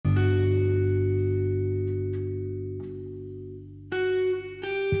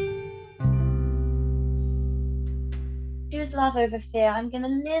love over fear. I'm going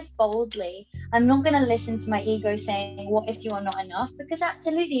to live boldly. I'm not going to listen to my ego saying, what if you are not enough? Because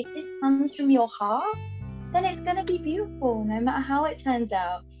absolutely, if this comes from your heart, then it's going to be beautiful, no matter how it turns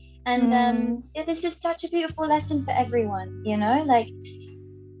out. And this is such a beautiful lesson for everyone, like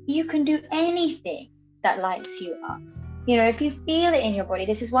you can do anything that lights you up. If you feel it in your body,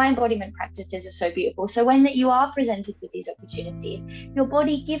 this is why embodiment practices are so beautiful. So when that you are presented with these opportunities, your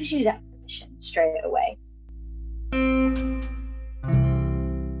body gives you that permission straight away.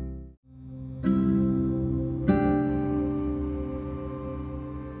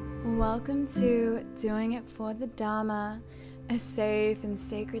 Welcome to Doing It for the Dharma, a safe and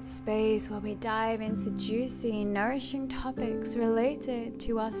sacred space where we dive into juicy, nourishing topics related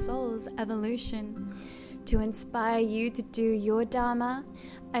to our soul's evolution. To inspire you to do your Dharma,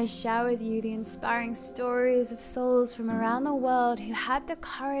 I share with you the inspiring stories of souls from around the world who had the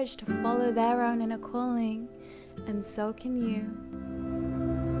courage to follow their own inner calling, and so can you.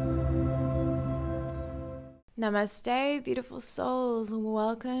 Namaste, beautiful souls.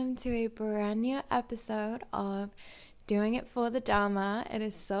 Welcome to a brand new episode of Doing It for the Dharma. It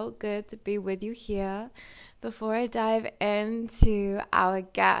is so good to be with you here. Before I dive into our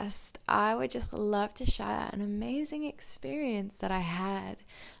guest, I would just love to share an amazing experience that I had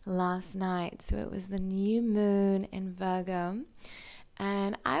last night. So it was the new moon in Virgo,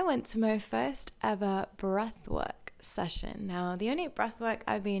 and I went to my first ever breathwork session. Now, the only breathwork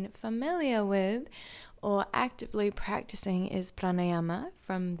I've been familiar with or actively practicing is pranayama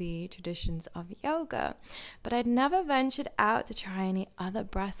from the traditions of yoga, but I'd never ventured out to try any other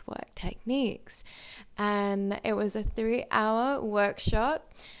breathwork techniques. And it was a 3-hour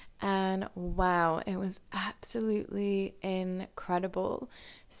workshop, and wow, it was absolutely incredible.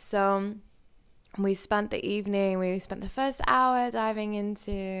 So we spent the first hour diving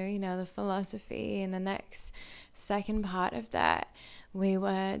into, the philosophy, and the next second part of that we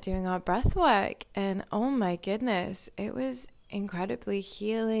were doing our breath work, and oh my goodness, it was incredibly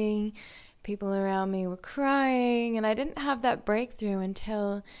healing. People around me were crying, and I didn't have that breakthrough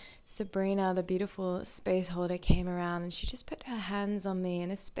until Sabrina, the beautiful space holder, came around, and she just put her hands on me in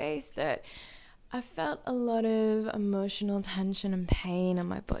a space that I felt a lot of emotional tension and pain on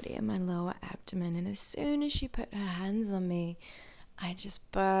my body and my lower abdomen. And as soon as she put her hands on me, I just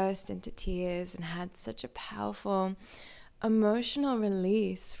burst into tears and had such a powerful emotional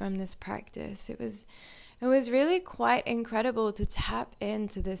release from this practice. It was really quite incredible to tap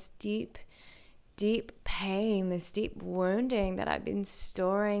into this deep pain, this deep wounding that I've been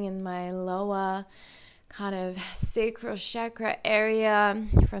storing in my lower kind of sacral chakra area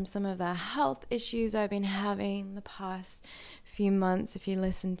from some of the health issues I've been having the past few months. If you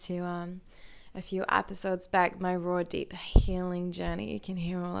listen to a few episodes back, my raw deep healing journey, you can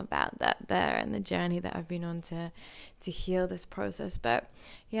hear all about that there, and the journey that I've been on to heal this process. But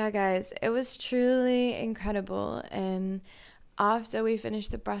yeah, guys, it was truly incredible. And after we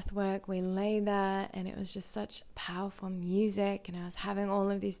finished the breath work, we lay there, and it was just such powerful music, and I was having all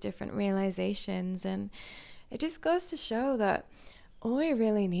of these different realizations. And it just goes to show that all we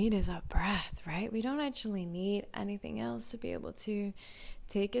really need is our breath, right? We don't actually need anything else to be able to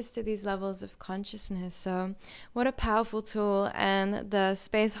take us to these levels of consciousness. So what a powerful tool. And the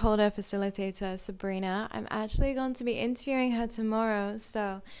space holder facilitator, Sabrina, I'm actually going to be interviewing her tomorrow.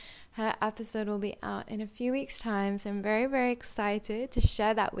 So her episode will be out in a few weeks' time. So I'm very, very excited to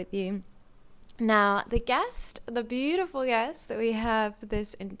share that with you. Now, the beautiful guest that we have for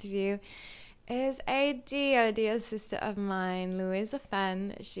this interview is a dear sister of mine, Louisa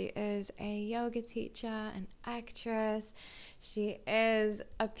Fenn. She is a yoga teacher, an actress. She is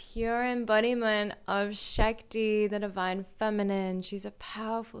a pure embodiment of Shakti, the divine feminine. She's a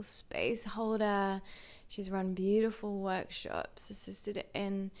powerful space holder. She's run beautiful workshops, assisted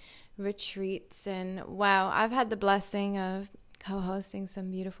in retreats, and wow, I've had the blessing of co-hosting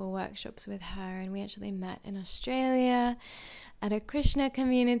some beautiful workshops with her, and we actually met in Australia at a Krishna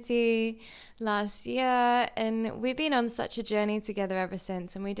community last year, and we've been on such a journey together ever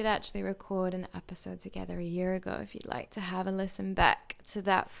since. And we did actually record an episode together a year ago. If you'd like to have a listen back to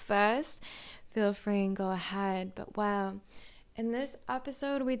that first, feel free and go ahead. But wow, in this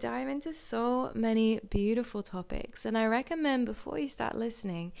episode we dive into so many beautiful topics, and I recommend before you start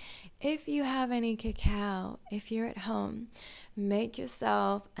listening, if you have any cacao, if you're at home, make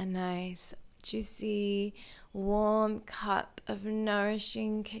yourself a nice juicy, warm cup of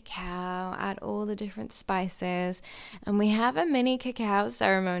nourishing cacao, add all the different spices, and we have a mini cacao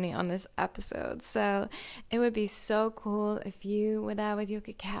ceremony on this episode. So it would be so cool if you were there with your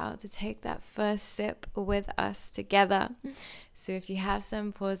cacao to take that first sip with us together. So if you have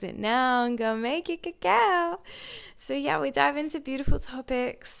some, pause it now and go make your cacao. So yeah, we dive into beautiful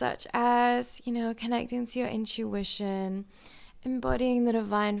topics such as, connecting to your intuition, embodying the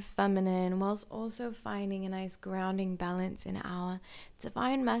divine feminine, whilst also finding a nice grounding balance in our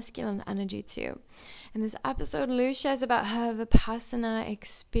divine masculine energy too. In this episode, Lou shares about her Vipassana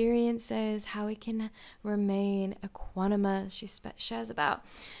experiences, how we can remain equanimous. She shares about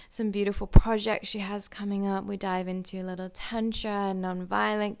some beautiful projects she has coming up. We dive into a little tantra,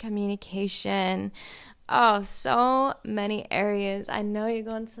 nonviolent communication. Oh, so many areas. I know you're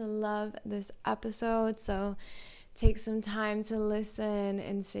going to love this episode, so take some time to listen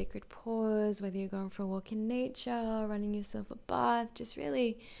in sacred pause, whether you're going for a walk in nature, running yourself a bath. Just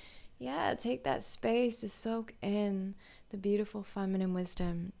really, take that space to soak in the beautiful feminine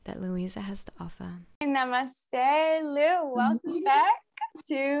wisdom that Louisa has to offer. Namaste, Lou. Welcome back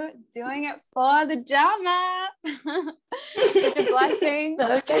to Doing It for the Dharma. Such a blessing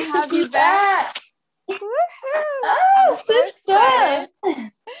to have you back. Woohoo! I'm so excited.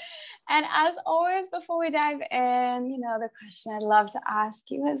 And as always, before we dive in, the question I'd love to ask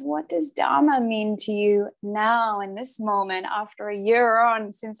you is, what does Dharma mean to you now in this moment after a year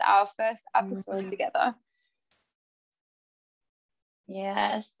on since our first episode together?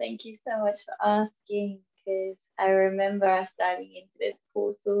 Yes, thank you so much for asking, because I remember us diving into this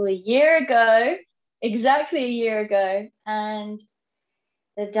portal exactly a year ago, and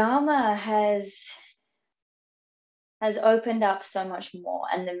the Dharma has opened up so much more,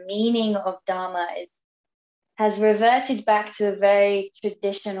 and the meaning of Dharma has reverted back to a very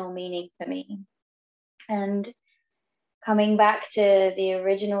traditional meaning for me. And coming back to the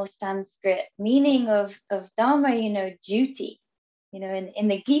original Sanskrit meaning of Dharma, duty. In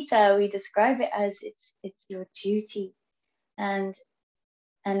the Gita, we describe it as it's your duty. And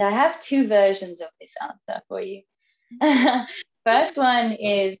I have two versions of this answer for you. First one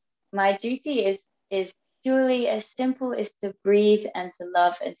is, my duty is purely as simple as to breathe and to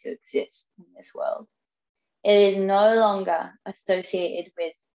love and to exist in this world. It is no longer associated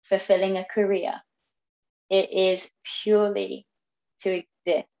with fulfilling a career. It is purely to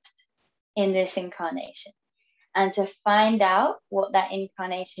exist in this incarnation and to find out what that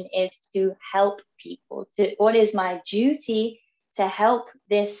incarnation is, to help people. What is my duty to help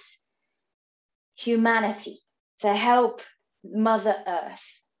this humanity, to help Mother Earth?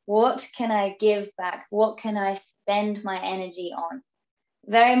 What can I give back? What can I spend my energy on?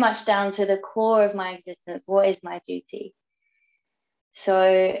 Very much down to the core of my existence. What is my duty?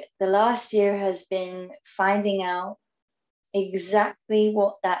 So the last year has been finding out exactly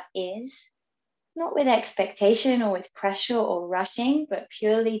what that is, not with expectation or with pressure or rushing, but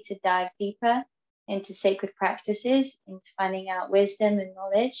purely to dive deeper into sacred practices, into finding out wisdom and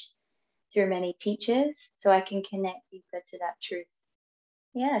knowledge through many teachers, so I can connect deeper to that truth.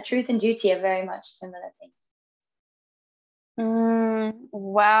 Yeah, truth and duty are very much similar things.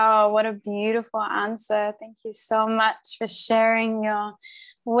 Wow, what a beautiful answer. Thank you so much for sharing your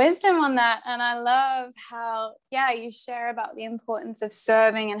wisdom on that. And I love how, you share about the importance of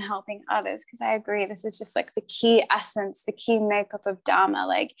serving and helping others, because I agree, this is just like the key essence, the key makeup of Dharma.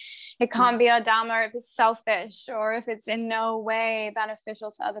 Like, it can't be our Dharma if it's selfish or if it's in no way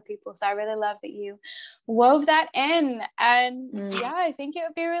beneficial to other people. So I really love that you wove that in. And I think it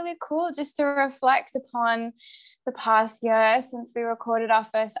would be really cool just to reflect upon the past year since we recorded our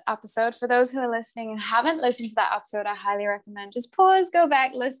first episode. For those who are listening and haven't listened to that episode, I highly recommend just pause, go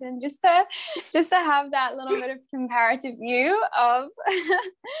back, listen, just to have that little bit of comparative view of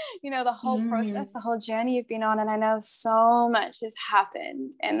the whole process, the whole journey you've been on. And I know so much has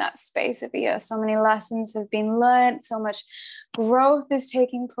happened in that space of a year. So many lessons have been learned, so much growth is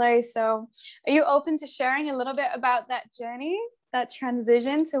taking place. So are you open to sharing a little bit about that journey, that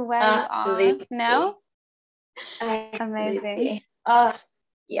transition to where you are now? Amazing.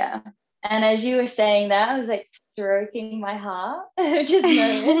 Yeah. And as you were saying that, I was like stroking my heart, just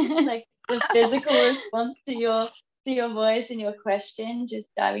noticed like the physical response to your voice and your question, just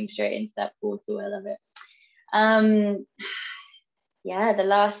diving straight into that portal. I love it. The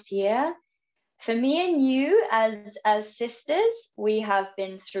last year for me and you as sisters, we have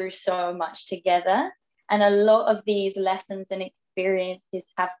been through so much together, and a lot of these lessons and experiences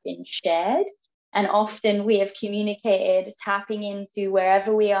have been shared. And often we have communicated, tapping into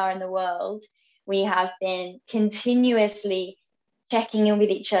wherever we are in the world. We have been continuously checking in with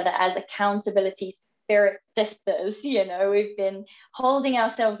each other as accountability spirit sisters. You know, we've been holding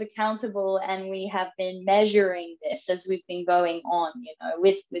ourselves accountable, and we have been measuring this as we've been going on, you know,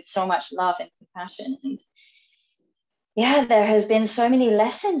 with so much love and compassion. And yeah, there has been so many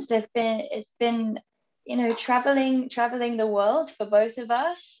lessons. It's been, you know, traveling the world for both of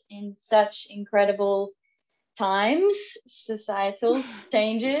us in such incredible times, societal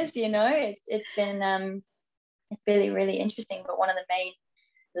changes, you know. It's been it's really, really interesting. But one of the main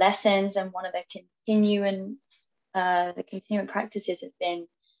lessons and one of the continuing practices has been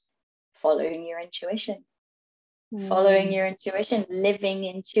following your intuition, living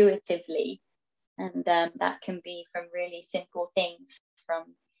intuitively. And that can be from really simple things,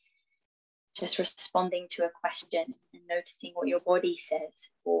 from just responding to a question and noticing what your body says,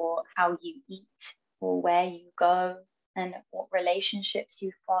 or how you eat, or where you go, and what relationships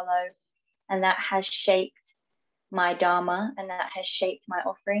you follow. And that has shaped my Dharma, and that has shaped my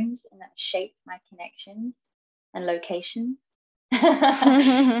offerings, and that has shaped my connections and locations.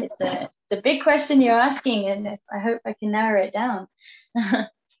 It's a big question you're asking, and I hope I can narrow it down.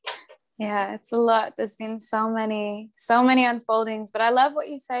 Yeah, it's a lot. There's been so many unfoldings, but I love what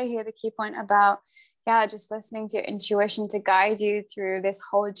you say here, the key point about, yeah, just listening to your intuition to guide you through this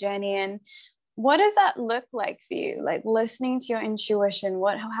whole journey. And what does that look like for you? Like listening to your intuition,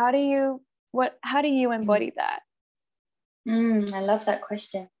 how do you embody that? I love that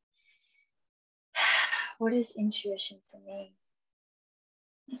question. What is intuition to me?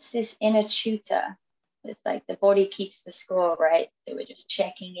 It's this inner tutor. It's like the body keeps the score, right? So we're just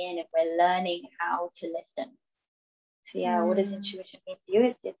checking in and we're learning how to listen. So yeah, what does intuition mean to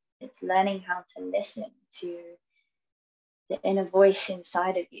you? It's learning how to listen to the inner voice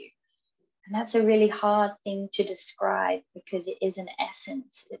inside of you. And that's a really hard thing to describe, because it is an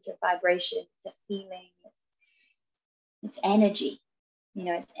essence, it's a vibration, it's a feeling, it's energy. You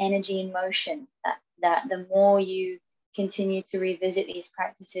know, it's energy in motion. That the more you continue to revisit these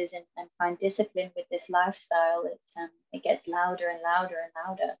practices and find discipline with this lifestyle, it gets louder and louder and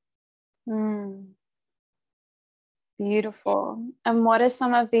louder. Beautiful. And what are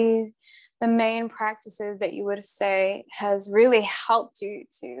some of the main practices that you would say has really helped you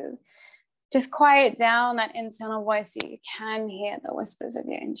to just quiet down that internal voice so you can hear the whispers of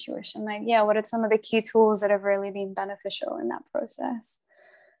your intuition? Like, yeah, what are some of the key tools that have really been beneficial in that process?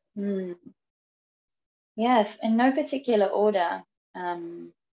 Yeah, in no particular order.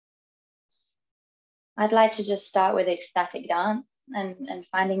 I'd like to just start with ecstatic dance and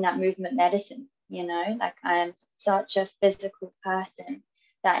finding that movement medicine. You know, like I am such a physical person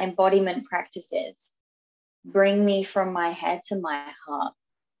that embodiment practices bring me from my head to my heart,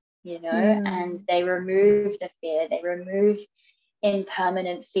 you know, and they remove the fear, they remove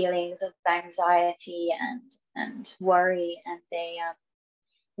impermanent feelings of anxiety and worry, and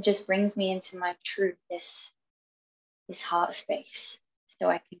it just brings me into my truth, this heart space, so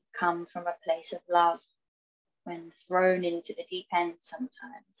I can come from a place of love when thrown into the deep end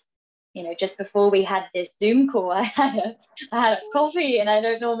sometimes. You know, just before we had this Zoom call, I had a coffee, and I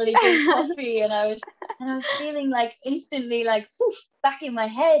don't normally drink coffee, and I was feeling like instantly like poof, back in my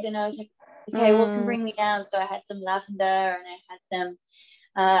head, and I was like, okay, what can bring me down? So I had some lavender, and I had some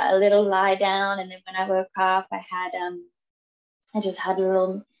a little lie down, and then when I woke up, I just had a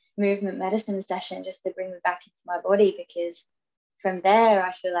little movement medicine session just to bring me back into my body, because from there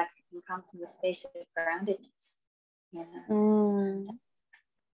I feel like I can come from a space of groundedness, you know.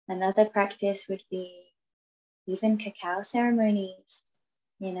 Another practice would be even cacao ceremonies,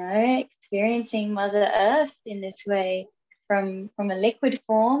 you know, experiencing Mother Earth in this way, from a liquid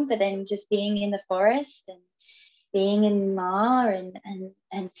form, but then just being in the forest and being in Ma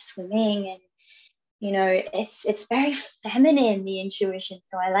and swimming, and you know, it's very feminine, the intuition.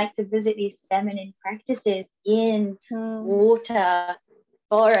 So I like to visit these feminine practices in water,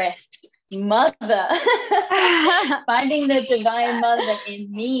 forest, mother, finding the divine mother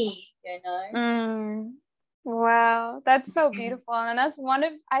in me, you know. Wow, that's so beautiful. And I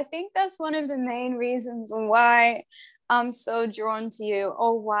think that's one of the main reasons why I'm so drawn to you,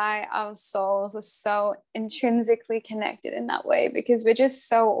 or why our souls are so intrinsically connected in that way, because we're just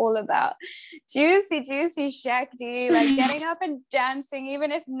so all about juicy Shakti, like getting up and dancing,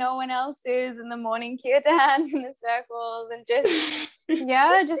 even if no one else is, in the morning kirtans in the circles, and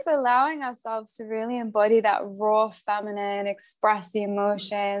just allowing ourselves to really embody that raw feminine, express the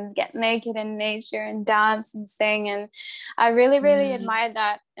emotions, get naked in nature and dance and sing. And I really, really admired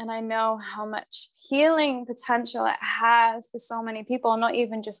that. And I know how much healing potential it has for so many people, not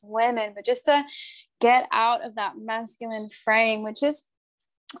even just women, but just to get out of that masculine frame, which is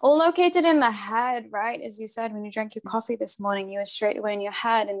all located in the head, right? As you said, when you drank your coffee this morning, you were straight away in your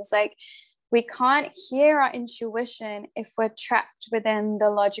head. And it's like, we can't hear our intuition if we're trapped within the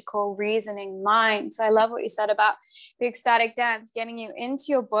logical reasoning mind. So I love what you said about the ecstatic dance, getting you into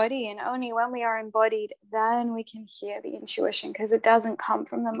your body. And only when we are embodied, then we can hear the intuition, because it doesn't come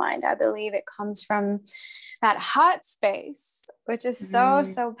from the mind. I believe it comes from that heart space, which is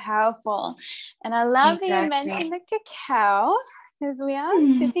so powerful. And I love that you mentioned the cacao, because we are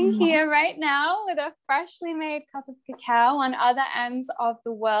sitting here right now with a freshly made cup of cacao on other ends of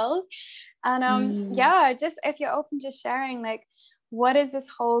the world. And just if you're open to sharing, like, what is this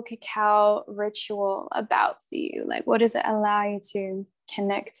whole cacao ritual about for you? Like, what does it allow you to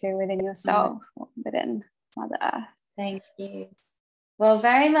connect to within yourself, within Mother Earth? Thank you. Well,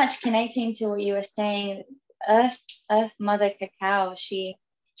 very much connecting to what you were saying, Earth Mother Cacao, she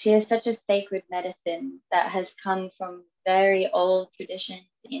is such a sacred medicine that has come from very old traditions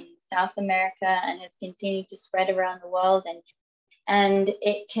in South America and has continued to spread around the world, and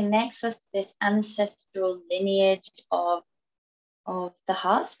it connects us to this ancestral lineage of the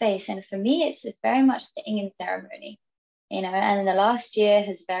heart space. And for me, it's very much sitting in ceremony, and the last year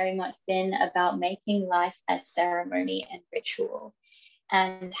has very much been about making life a ceremony and ritual,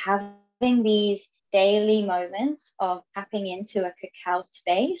 and having these daily moments of tapping into a cacao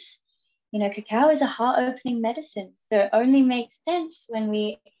space. Cacao is a heart-opening medicine, so it only makes sense when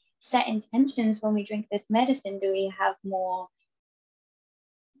we set intentions. When we drink this medicine, do we have more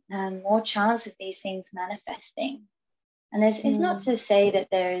chance of these things manifesting? And it's not to say that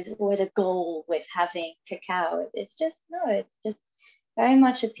there is always a goal with having cacao. It's just very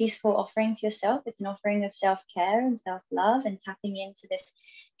much a peaceful offering to yourself. It's an offering of self-care and self-love, and tapping into this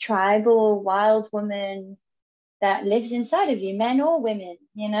tribal wild woman that lives inside of you, men or women.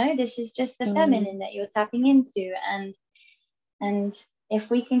 This is just the feminine that you're tapping into, and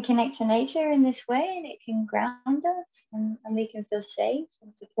if we can connect to nature in this way, and it can ground us, and we can feel safe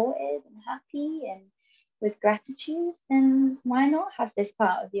and supported and happy and with gratitude, then why not have this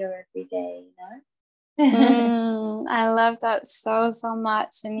part of your everyday? I love that so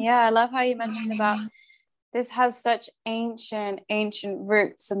much. And I love how you mentioned about this has such ancient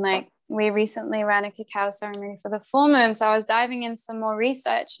roots. And like, we recently ran a cacao ceremony for the full moon, so I was diving in some more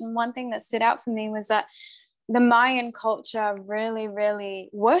research, and one thing that stood out for me was that the Mayan culture really, really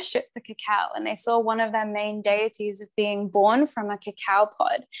worshipped the cacao, and they saw one of their main deities of being born from a cacao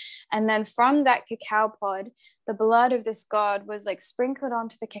pod. And then from that cacao pod, the blood of this god was like sprinkled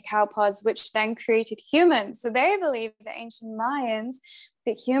onto the cacao pods, which then created humans. So they believed, the ancient Mayans,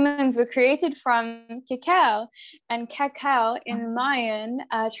 that humans were created from cacao, and cacao in Mayan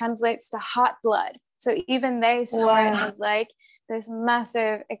translates to heart blood. So even they saw it as like this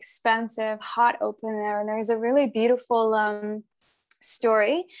massive, expansive heart opener. And there's a really beautiful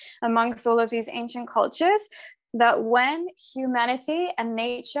story amongst all of these ancient cultures that when humanity and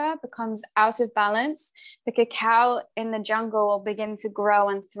nature becomes out of balance, the cacao in the jungle will begin to grow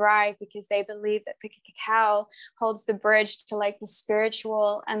and thrive, because they believe that the cacao holds the bridge to like the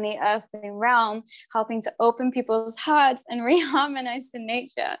spiritual and the earthly realm, helping to open people's hearts and reharmonize the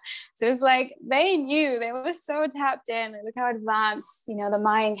nature. So it's like they knew, they were so tapped in. Look how advanced, the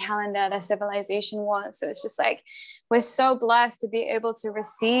Mayan calendar, their civilization was. So it's just like, we're so blessed to be able to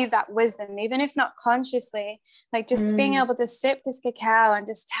receive that wisdom, even if not consciously. Like just being able to sip this cacao and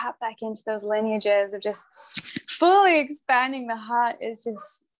just tap back into those lineages of just fully expanding the heart is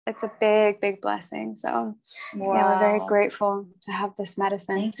just, it's a big blessing. So we're very grateful to have this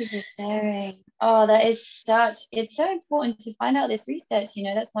medicine. Thank you for sharing. Oh, it's so important to find out this research.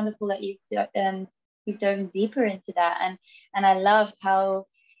 That's wonderful that you've dove deeper into that. And I love how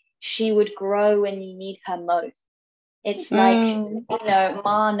she would grow when you need her most. It's like,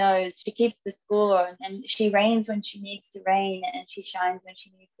 Ma knows, she keeps the score, and she rains when she needs to rain, and she shines when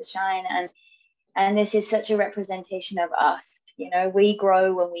she needs to shine. And this is such a representation of us. We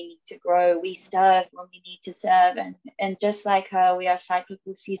grow when we need to grow. We serve when we need to serve. And just like her, we are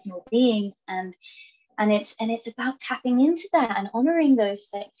cyclical, seasonal beings. And it's about tapping into that and honoring those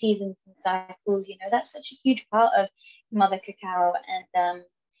seasons and cycles. That's such a huge part of Mother Cacao. And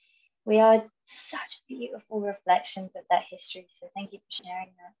we are such beautiful reflections of that history. So thank you for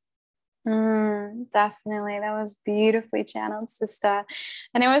sharing that. Definitely. That was beautifully channeled, sister.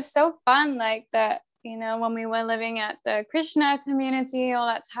 And it was so fun, like that, when we were living at the Krishna community all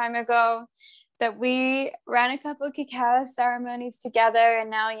that time ago, that we ran a couple of cacao ceremonies together. And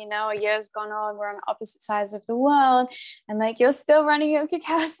now, a year's gone on, we're on opposite sides of the world. And like, you're still running your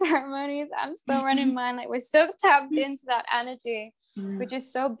cacao ceremonies, I'm still running mine. Like, we're still tapped into that energy, which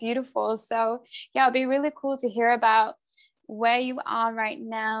is so beautiful. So it'd be really cool to hear about where you are right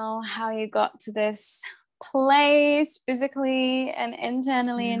now, how you got to this place physically and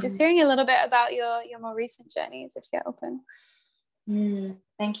internally, and just hearing a little bit about your more recent journeys, if you're open.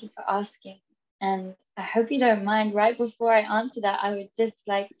 Thank you for asking. And I hope you don't mind. Right before I answer that, I would just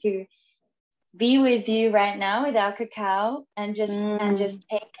like to be with you right now with our cacao and just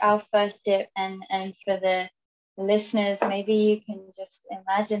take our first sip, and for the listeners, maybe you can just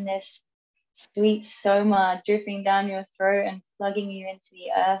imagine this sweet soma dripping down your throat and plugging you into the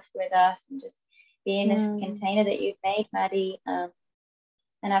earth with us, and just be in this container that you've made, Maddie. And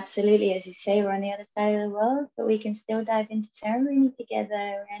absolutely, as you say, we're on the other side of the world, but we can still dive into ceremony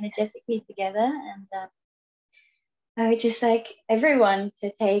together, energetically together. And I would just like everyone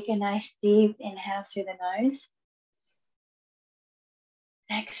to take a nice deep inhale through the nose.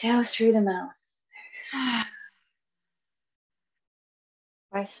 Exhale through the mouth.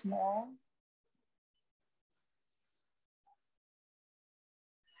 Try small.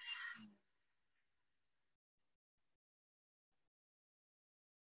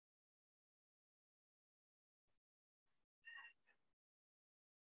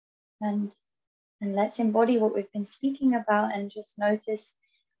 And let's embody what we've been speaking about, and just notice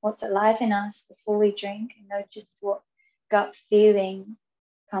what's alive in us before we drink, and notice what gut feeling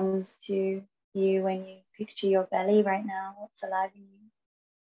comes to you when you picture your belly right now. What's alive in you?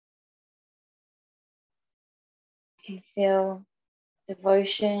 You can feel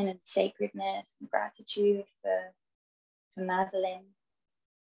devotion and sacredness and gratitude for Madeline.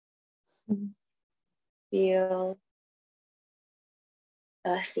 Feel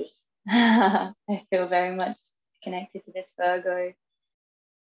earthy. I feel very much connected to this Virgo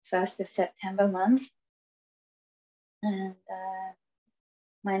 1st of September month. And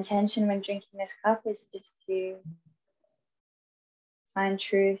my intention when drinking this cup is just to find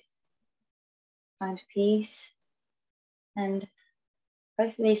truth, find peace, and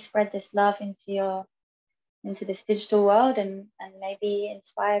hopefully spread this love into this digital world, and maybe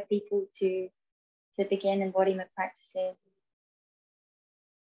inspire people to begin embodiment practices.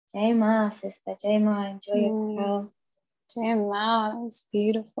 Jai Ma, sister, Jai Ma, enjoy your cacao. Jai Ma, that was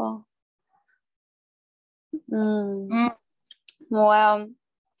beautiful. Well,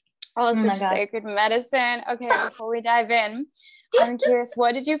 all such sacred medicine. Okay, before we dive in, I'm curious,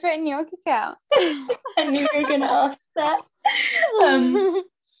 what did you put in your cacao? I knew you were going to ask that.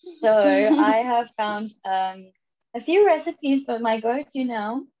 So I have found a few recipes, but my go-to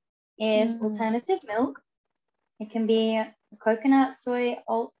now is alternative milk. It can be coconut, soy,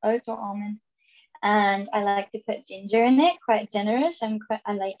 oat, or almond. And I like to put ginger in it, quite generous. I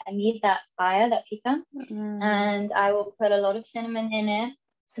need that fire, that pita. And I will put a lot of cinnamon in it,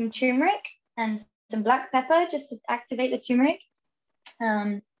 some turmeric and some black pepper just to activate the turmeric.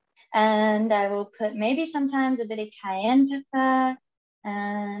 And I will put maybe sometimes a bit of cayenne pepper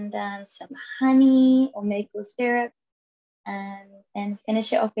and some honey or maple syrup, and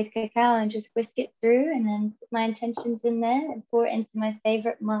finish it off with cacao and just whisk it through, and then put my intentions in there and pour it into my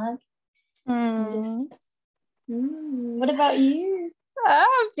favorite mug. What about you?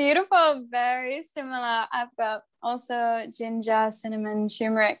 Oh, beautiful. Very similar. I've got also ginger, cinnamon,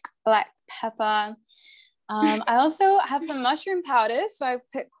 turmeric, black pepper. I also have some mushroom powder, so I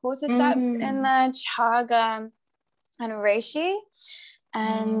put cordyceps in the chaga and reishi,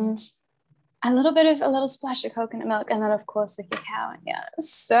 and a little splash of coconut milk, and then of course the cacao. Yeah,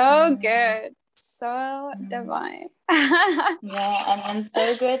 so good, so divine. Yeah, and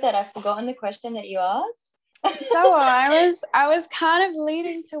so good that I've forgotten the question that you asked. So I was kind of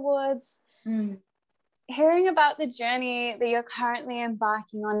leading towards hearing about the journey that you're currently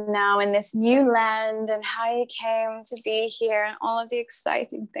embarking on now in this new land, and how you came to be here, and all of the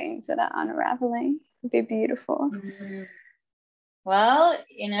exciting things that are unraveling. It'd be beautiful. Well,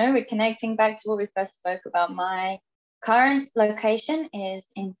 we're connecting back to what we first spoke about. My current location is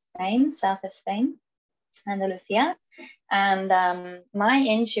in Spain, south of Spain, Andalusia. And my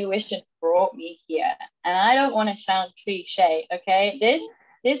intuition brought me here. And I don't want to sound cliche, okay?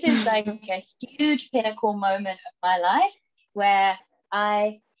 This is like a huge pinnacle moment of my life where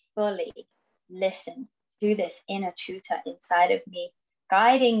I fully listened to this inner tutor inside of me,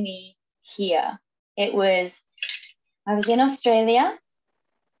 guiding me here. I was in Australia,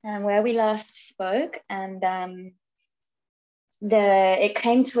 where we last spoke, and it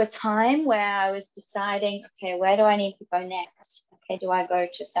came to a time where I was deciding, okay, where do I need to go next? Okay, do I go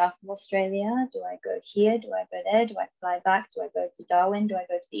to south of Australia? Do I go here? Do I go there? Do I fly back? Do I go to Darwin? Do I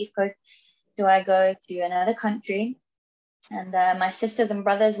go to the East Coast? Do I go to another country? And my sisters and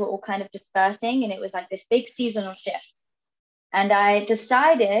brothers were all kind of dispersing, and it was like this big seasonal shift. And I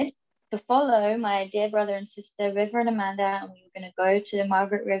decided to follow my dear brother and sister, River and Amanda, and we were going to go to the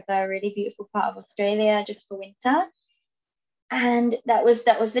Margaret River, a really beautiful part of Australia, just for winter. And that was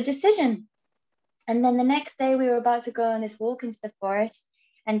the decision. And then the next day we were about to go on this walk into the forest.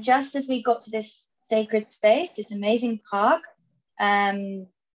 And just as we got to this sacred space, this amazing park,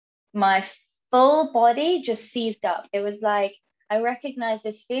 my full body just seized up. It was like, I recognized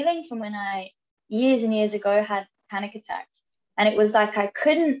this feeling from when I, years and years ago, had panic attacks. And it was like I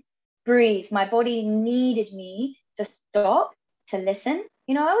couldn't breathe. My body needed me to stop, to listen.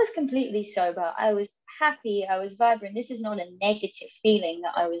 You know, I was completely sober. I was happy. I was vibrant. This is not a negative feeling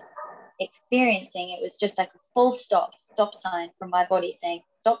that I was experiencing. It was just like a full stop sign from my body saying,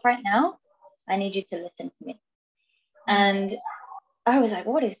 stop right now. I need you to listen to me. And I was like,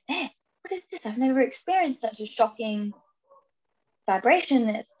 what is this? What is this? I've never experienced such a shocking vibration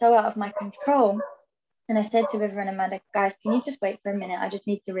that's so out of my control. And I said to River and Amanda, guys, can you just wait for a minute? I just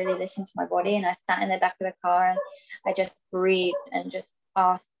need to really listen to my body. And I sat in the back of the car and I just breathed and just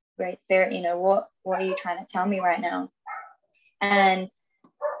asked Great Spirit, you know, what are you trying to tell me right now? And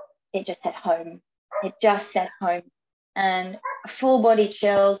it just said home. It just said home. And full body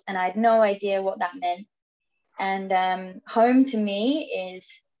chills. And I had no idea what that meant. And home to me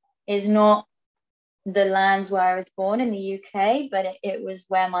is not the lands where I was born in the UK, but it was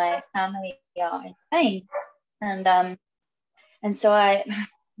where my family are in Spain. And so I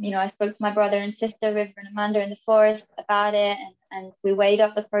spoke to my brother and sister, River and Amanda, in the forest about it, and we weighed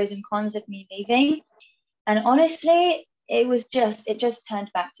up the pros and cons of me leaving. And honestly, it just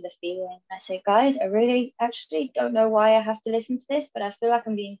turned back to the feeling. I said, guys, I really actually don't know why I have to listen to this, but I feel like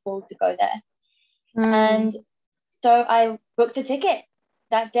I'm being called to go there. And so I booked a ticket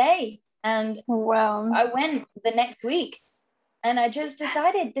that day, and I went the next week. And I just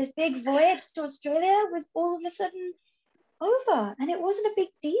decided this big voyage to Australia was all of a sudden over, and it wasn't a big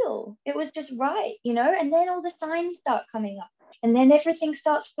deal. It was just right, you know. And then all the signs start coming up, and then everything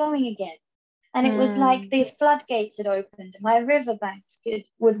starts flowing again. And it was like the floodgates had opened. My riverbanks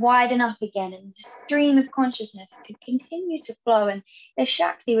would widen up again, and the stream of consciousness could continue to flow. And the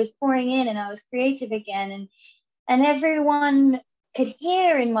Shakti was pouring in, and I was creative again. And everyone could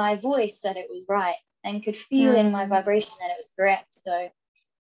hear in my voice that it was right, and could feel in my vibration that it was correct. So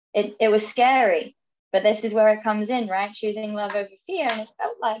it was scary, but this is where it comes in, right? Choosing love over fear, and it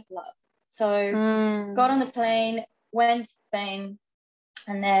felt like love. So got on the plane, went to Spain,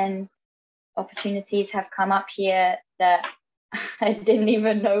 and then opportunities have come up here that I didn't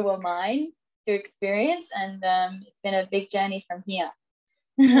even know were mine to experience, and it's been a big journey from here.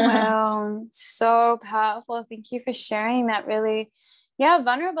 Wow, so powerful. Thank you for sharing that really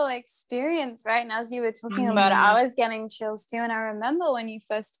vulnerable experience, right? And as you were talking about it, I was getting chills too. And I remember when you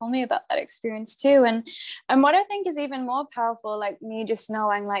first told me about that experience too. And what I think is even more powerful, like me just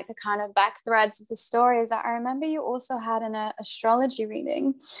knowing like the kind of back threads of the story, is that I remember you also had an astrology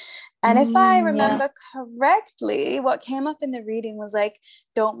reading. And if I remember correctly, what came up in the reading was like,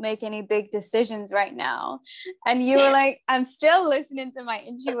 don't make any big decisions right now. And you were like, I'm still listening to my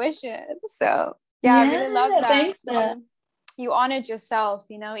intuition. So I really love that. Thanks. You honored yourself,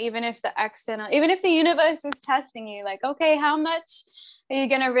 you know, even if the universe was testing you, like, okay, how much are you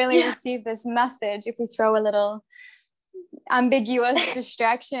going to really receive this message if we throw a little ambiguous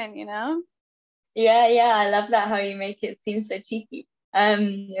distraction, you know? Yeah. I love that, how you make it seem so cheeky.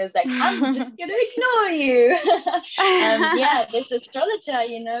 It was like, I'm just gonna ignore you. This astrologer,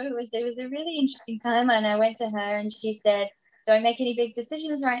 you know, it was a really interesting time. And I went to her and she said, don't make any big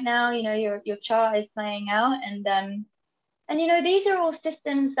decisions right now, you know, your chart is playing out, and you know, these are all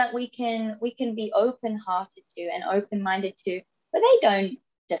systems that we can be open-hearted to and open-minded to, but they don't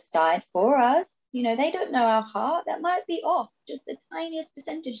decide for us. You know, they don't know our heart. That might be off, just the tiniest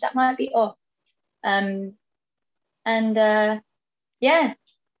percentage that might be off.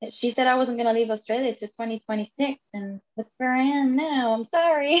 She said I wasn't going to leave Australia till 2026, and look where I am now. I'm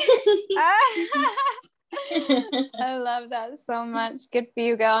sorry. I love that so much. Good for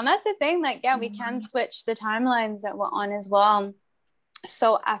you, girl. And that's the thing, like, we can switch the timelines that we're on as well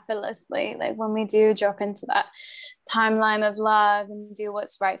so effortlessly, like when we do drop into that timeline of love and do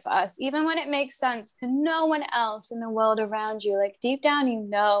what's right for us, even when it makes sense to no one else in the world around you, like deep down, you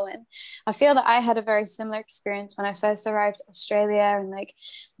know. And I feel that I had a very similar experience when I first arrived to Australia, and like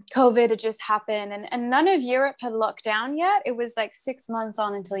COVID had just happened, and none of Europe had locked down yet. It was like 6 months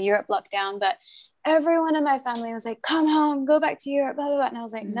on until Europe locked down, but everyone in my family was like, come home, go back to Europe, blah, blah, blah. And I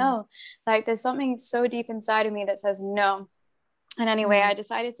was like, no, like there's something so deep inside of me that says no. And anyway, I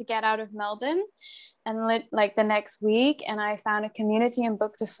decided to get out of Melbourne and like the next week, and I found a community and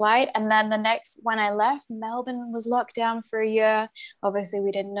booked a flight. And then when I left, Melbourne was locked down for a year. Obviously,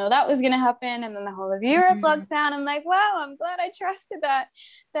 we didn't know that was going to happen. And then the whole of Europe locks down. I'm like, wow, I'm glad I trusted that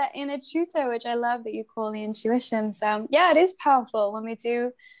inner tutor, which I love that you call the intuition. So yeah, it is powerful when we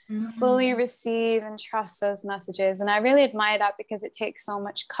do fully receive and trust those messages. And I really admire that, because it takes so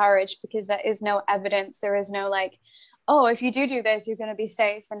much courage, because there is no evidence. There is no like, oh, if you do this, you're going to be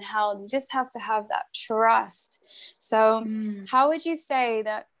safe and held. You just have to have that trust. So how would you say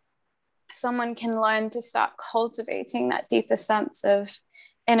that someone can learn to start cultivating that deeper sense of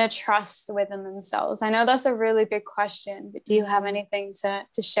inner trust within themselves? I know that's a really big question, but do you have anything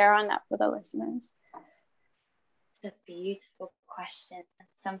to share on that for the listeners? It's a beautiful question, and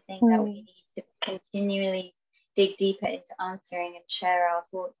something that we need to continually dig deeper into answering and share our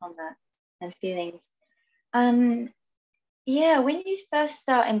thoughts on that and feelings. Yeah, when you first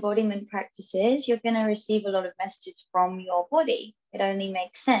start embodiment practices, you're going to receive a lot of messages from your body. It only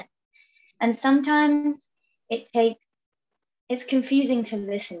makes sense. And sometimes it's confusing to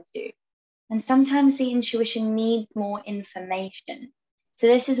listen to. And sometimes the intuition needs more information. So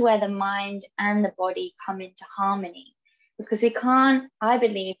this is where the mind and the body come into harmony, because I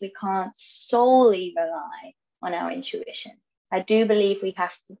believe we can't solely rely on our intuition. I do believe we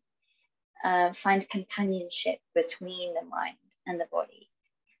have to find companionship between the mind and the body.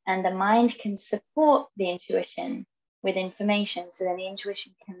 And the mind can support the intuition with information, so then the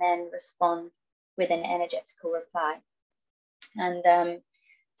intuition can then respond with an energetical reply. And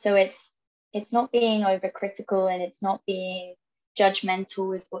so it's not being overcritical, and it's not being judgmental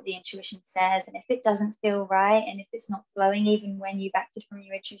with what the intuition says. And if it doesn't feel right, and if it's not flowing, even when you've acted from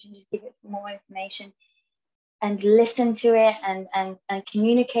your intuition, just give it more information and listen to it, and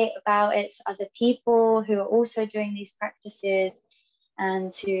communicate about it to other people who are also doing these practices,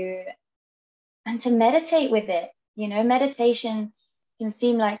 and to meditate with it. You know, meditation can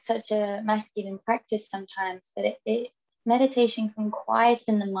seem like such a masculine practice sometimes, but meditation can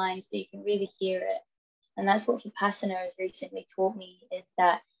quieten the mind so you can really hear it. And that's what Vipassana has recently taught me, is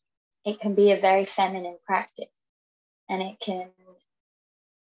that it can be a very feminine practice, and it can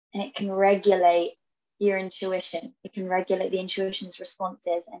regulate your intuition. It can regulate the intuition's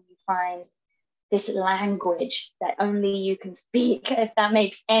responses, and you find this language that only you can speak, if that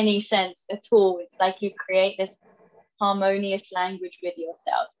makes any sense at all. It's like you create this harmonious language with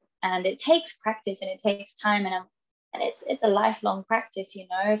yourself, and it takes practice, and it takes time, and it's a lifelong practice. You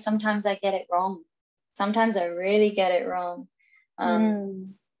know, sometimes I get it wrong. Sometimes I really get it wrong.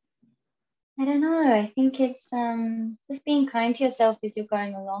 I don't know. I think it's just being kind to yourself as you're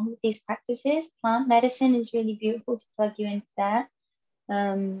going along with these practices. Plant medicine is really beautiful to plug you into that.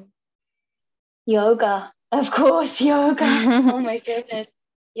 Yoga, of course, yoga. Oh my goodness.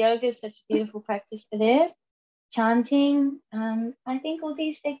 Yoga is such a beautiful practice for this. Chanting. I think all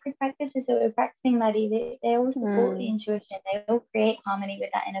these sacred practices that we're practicing, Maddie, they all support the intuition. They all create harmony with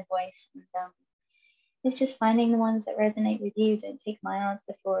that inner voice. And it's just finding the ones that resonate with you. Don't take my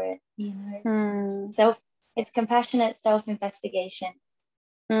answer for it. You know, it's compassionate self-investigation.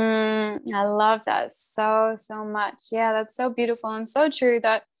 I love that so much. Yeah, that's so beautiful and so true,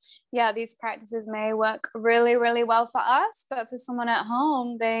 that these practices may work really, really well for us, but for someone at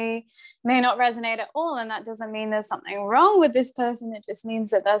home, they may not resonate at all. And that doesn't mean there's something wrong with this person. It just means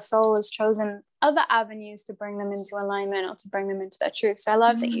that their soul has chosen other avenues to bring them into alignment, or to bring them into their truth. So I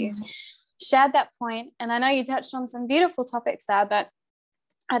love that you shared that point. And I know you touched on some beautiful topics there, but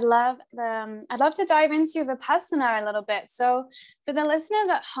I'd love to dive into Vipassana a little bit. So for the listeners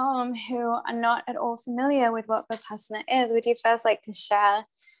at home who are not at all familiar with what Vipassana is, would you first like to share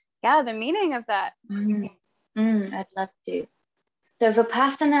the meaning of that? I'd love to. So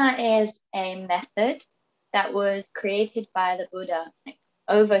Vipassana is a method that was created by the Buddha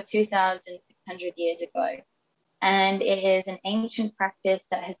over 2,600 years ago. And it is an ancient practice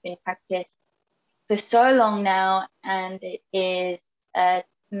that has been practiced for so long now, and it is a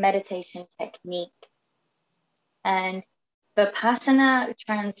meditation technique. And Vipassana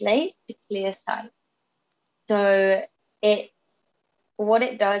translates to clear sight. So what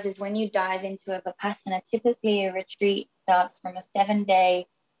it does is, when you dive into a Vipassana, typically a retreat starts from a 7-day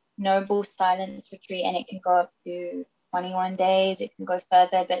noble silence retreat, and it can go up to 21 days, it can go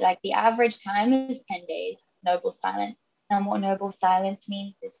further, but like the average time is 10 days, noble silence. And what noble silence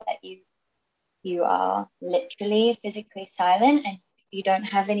means is that you are literally physically silent, and you don't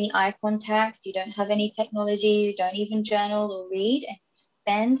have any eye contact, you don't have any technology, you don't even journal or read, and you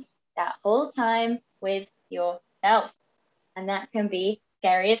spend that whole time with yourself. And that can be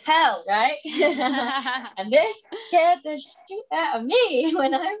scary as hell, right? And this scared the shit out of me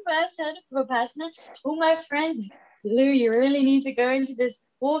when I first heard of Vipassana. All my friends, Lou, you really need to go into this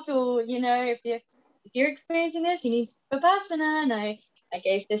portal. You know, if you're experiencing this, you need Vipassana. And I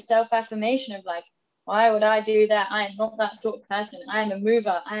gave this self-affirmation of like, why would I do that? I am not that sort of person. I am a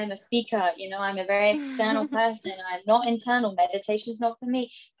mover. I am a speaker. You know, I'm a very external person. I'm not internal. Meditation is not for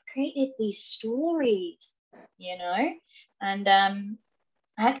me. I created these stories, you know, and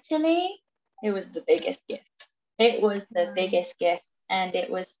actually, it was the biggest gift. It was the biggest gift, and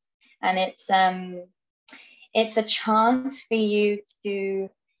it's a chance for you to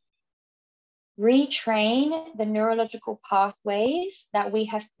retrain the neurological pathways that we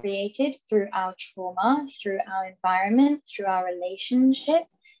have created through our trauma, through our environment, through our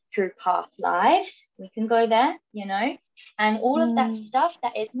relationships, through past lives. We can go there, you know, and all of that stuff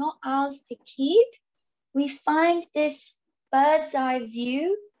that is not ours to keep. We find this bird's eye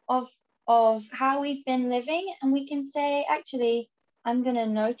view of how we've been living, and we can say, actually, I'm going to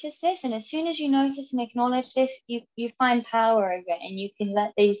notice this. And as soon as you notice and acknowledge this, you find power over it, and you can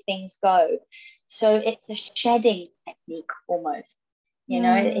let these things go. So it's a shedding technique almost, you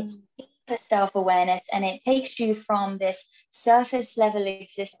know, it's deeper self-awareness, and it takes you from this surface level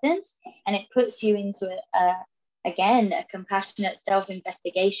existence, and it puts you into again, a compassionate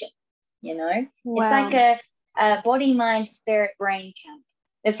self-investigation, you know. Wow. It's like a body, mind, spirit, brain camp.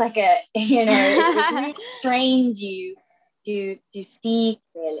 It's like a, you know, it really trains you to see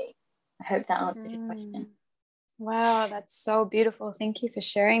clearly. I hope that answered your question. Wow, that's so beautiful. Thank you for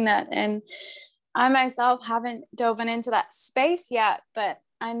sharing that. And I myself haven't dove into that space yet, but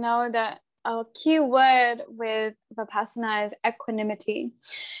I know that a key word with Vipassana is equanimity.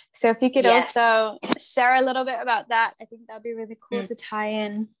 So if you could also share a little bit about that, I think that'd be really cool to tie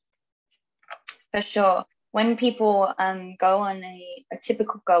in. For sure. When people go on a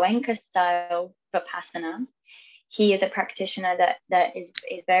typical Goenka style Vipassana, he is a practitioner that is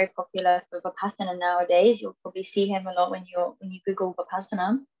very popular for Vipassana nowadays. You'll probably see him a lot when you Google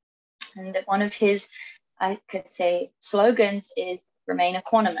Vipassana. And one of his, I could say, slogans is remain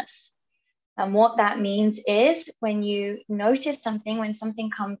equanimous. And what that means is when you notice something, when something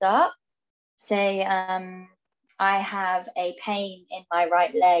comes up, say, I have a pain in my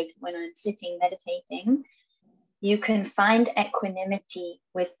right leg when I'm sitting meditating, you can find equanimity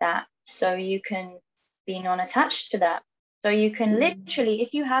with that. So you can be non-attached to that. So you can literally,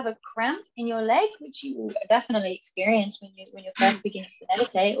 if you have a cramp in your leg, which you will definitely experience when you're first beginning to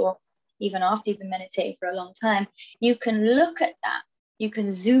meditate, or even after you've been meditating for a long time, you can look at that. You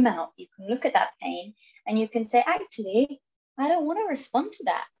can zoom out. You can look at that pain, and you can say, actually, I don't want to respond to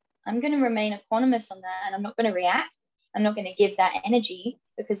that. I'm going to remain equanimous on that, and I'm not going to react. I'm not going to give that energy,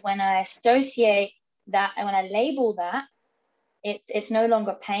 because when I associate that and when I label that, it's no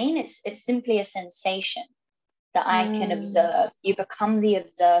longer pain. It's simply a sensation that I can observe. You become the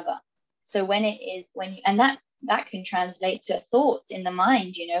observer. So that can translate to thoughts in the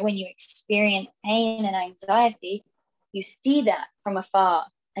mind. You know, when you experience pain and anxiety, you see that from afar,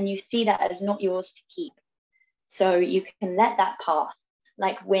 and you see that as not yours to keep. So you can let that pass,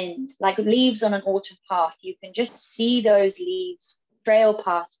 like wind, like leaves on an autumn path. You can just see those leaves trail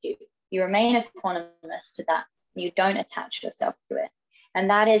past you. You remain equanimous to that. You don't attach yourself to it. And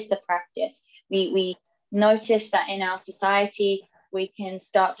that is the practice. We notice that in our society, we can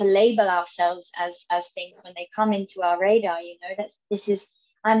start to label ourselves as things when they come into our radar. You know,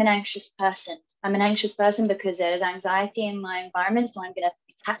 I'm an anxious person. I'm an anxious person because there's anxiety in my environment. So I'm going to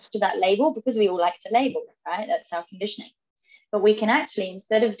attach to that label, because we all like to label, right? That's our conditioning. But we can actually,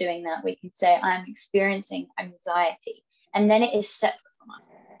 instead of doing that, we can say, I'm experiencing anxiety. And then it is separate from us.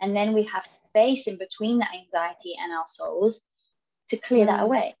 And then we have space in between that anxiety and our souls to clear that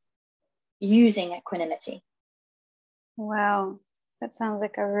away using equanimity. Wow. That sounds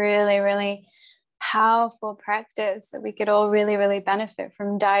like a really, really powerful practice that we could all really, really benefit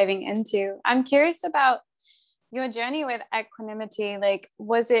from diving into. I'm curious about your journey with equanimity. Like,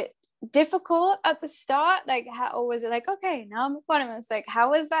 was it difficult at the start? Like, or was it like, okay, now I'm equanimous? Like,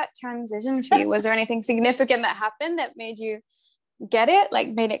 how was that transition for you? Was there anything significant that happened that made you get it, like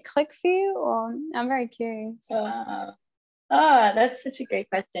made it click for you? Or I'm very curious. That's such a great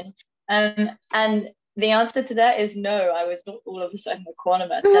question. And the answer to that is no. I was not all of a sudden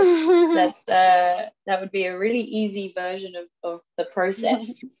equanimous. That would be a really easy version of the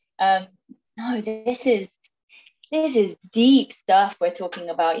process. No, this is deep stuff we're talking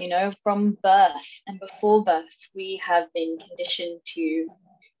about. You know, from birth and before birth, we have been conditioned to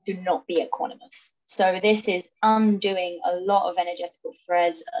not be equanimous. So this is undoing a lot of energetical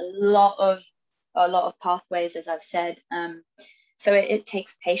threads, a lot of pathways, as I've said. So it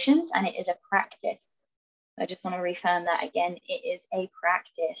takes patience, and it is a practice. I just want to reaffirm that again. It is a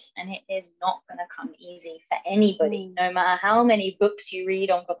practice, and it is not going to come easy for anybody, no matter how many books you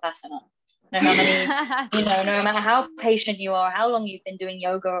read on Vipassana, no matter how patient you are, how long you've been doing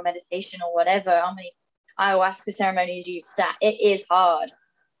yoga or meditation or whatever, how many ayahuasca ceremonies you've sat. It is hard.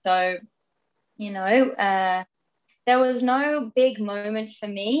 So, there was no big moment for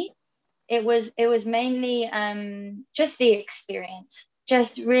me. It was mainly just the experience,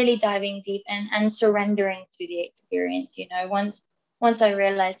 just really diving deep and surrendering to the experience. Once I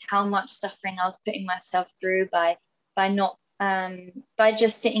realized how much suffering I was putting myself through by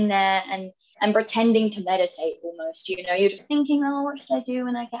just sitting there and pretending to meditate almost. You're just thinking, oh, what should I do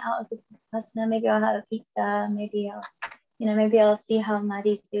when I get out of this person? Maybe I'll have a pizza. Maybe I'll see how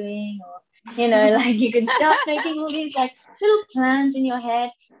Maddie's doing, or like you can start making all these like little plans in your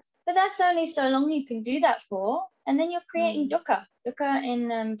head. But that's only so long you can do that for, and then you're creating dukkha. Dukkha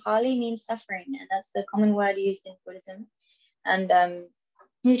in Pali means suffering, and that's the common word used in Buddhism. And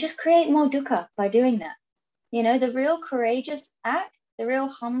you just create more dukkha by doing that. The real courageous act, the real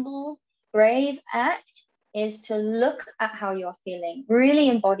humble, brave act is to look at how you're feeling, really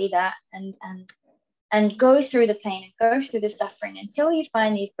embody that, and go through the pain and go through the suffering until you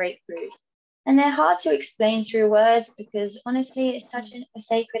find these breakthroughs. And they're hard to explain through words, because honestly, it's such a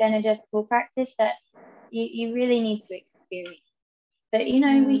sacred energetical practice that you really need to experience. But,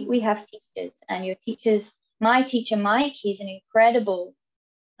 we have teachers, and my teacher, Mike, he's an incredible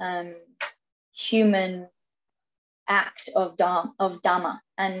human act of Dhamma,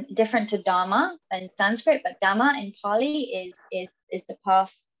 and different to Dharma in Sanskrit, but Dhamma in Pali is the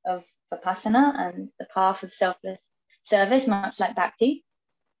path of Vipassana and the path of selfless service, much like Bhakti.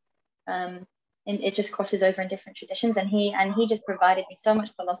 And it just crosses over in different traditions, and he just provided me so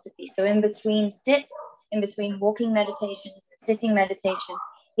much philosophy. So in between walking meditations, sitting meditations,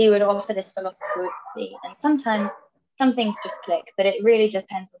 he would offer this philosophy, and sometimes some things just click, but it really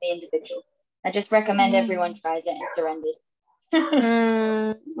depends on the individual. I just recommend everyone tries it and surrenders.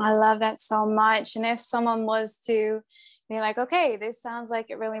 I love that so much. And if someone was to be like, okay, this sounds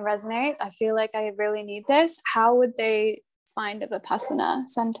like it really resonates, I feel like I really need this, how would they find a Vipassana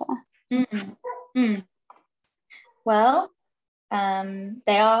center? Well,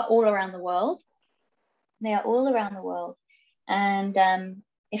 they are all around the world. And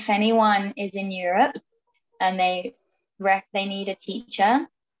if anyone is in Europe and they need a teacher,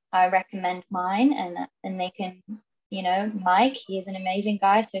 I recommend mine, and they can, Mike, he is an amazing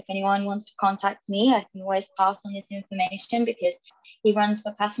guy. So if anyone wants to contact me, I can always pass on this information, because he runs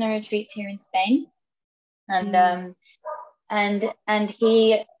Vipassana retreats here in Spain. And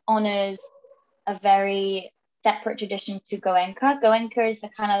he honors a very separate tradition to Goenka. Goenka is the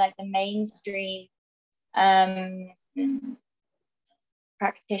kind of like the mainstream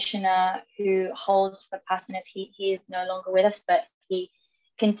practitioner who holds Vipassanas. He is no longer with us, but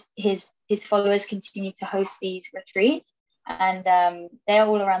his followers continue to host these retreats, and they're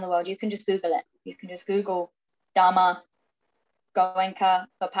all around the world. You can just Google it. You can just Google Dharma, Goenka,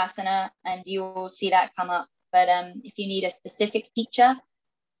 Vipassana, and you will see that come up. But if you need a specific teacher,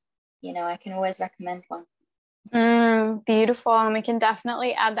 I can always recommend one. Beautiful. And we can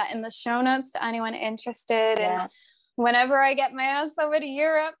definitely add that in the show notes to anyone interested. Yeah. And whenever I get my ass over to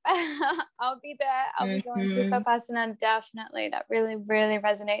Europe, I'll be there. I'll be going to Vipassana. Definitely. That really, really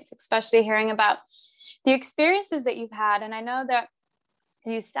resonates, especially hearing about the experiences that you've had. And I know that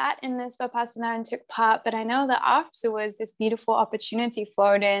you sat in this Vipassana and took part, but I know that afterwards this beautiful opportunity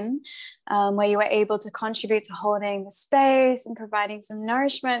flowed in, where you were able to contribute to holding the space and providing some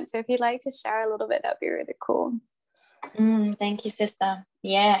nourishment. So if you'd like to share a little bit, that'd be really cool. Thank you, sister.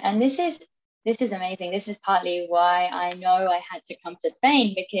 Yeah, and this is amazing. This is partly why I know I had to come to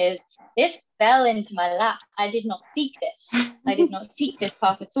Spain, because this fell into my lap. I did not seek this. I did not seek this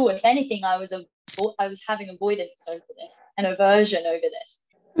path at all. If anything, I was having avoidance over this, an aversion over this.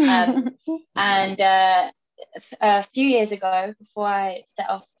 And a few years ago, before I set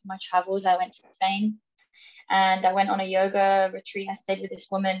off my travels, I went to Spain, and I went on a yoga retreat. I stayed with this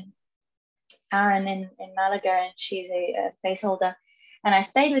woman, Karen, in Malaga, and she's a space holder. And I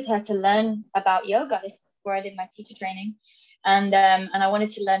stayed with her to learn about yoga. This is where I did my teacher training, and I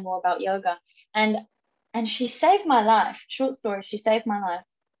wanted to learn more about yoga. And she saved my life. Short story, she saved my life.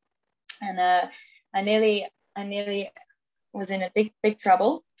 And I nearly was in a big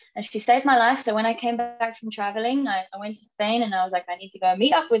trouble, and she saved my life. So when I came back from traveling, I went to Spain, and I was like, I need to go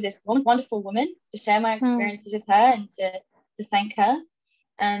meet up with this wonderful woman to share my experiences with her and to thank her.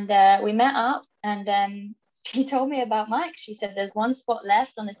 And we met up, and she told me about Mike. She said, there's one spot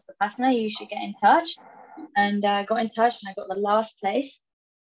left on this Vipassana. You should get in touch. and got in touch, and I got the last place.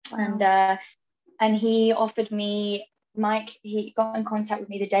 Wow. And he offered me, Mike, he got in contact with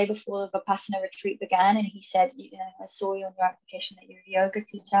me the day before the Vipassana retreat began, and he said, you know, I saw you on your application that you're a yoga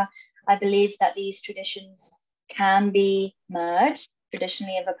teacher. I believe that these traditions can be merged.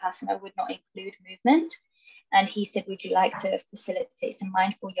 Traditionally, a Vipassana would not include movement. And he said, would you like to facilitate some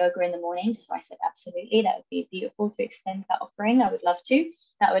mindful yoga in the morning? So I said, absolutely. That would be beautiful to extend that offering. I would love to.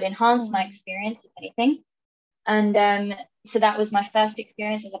 That would enhance my experience, if anything. And so that was my first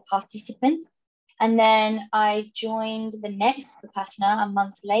experience as a participant. And then I joined the next Vipassana a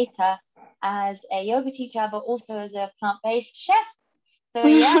month later as a yoga teacher, but also as a plant-based chef. So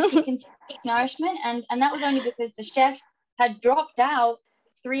yeah, he continued nourishment. And that was only because the chef had dropped out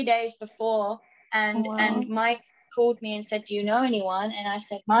 3 days before. And Mike called me and said, do you know anyone? And I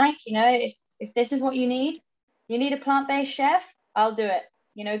said, Mike, you know, if this is what you need a plant-based chef, I'll do it.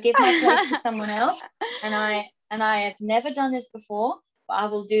 You know, give my place to someone else. And I have never done this before, but I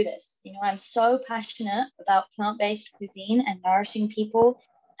will do this. You know, I'm so passionate about plant-based cuisine and nourishing people.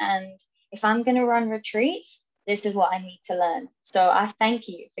 And if I'm going to run retreats, this is what I need to learn. So I thank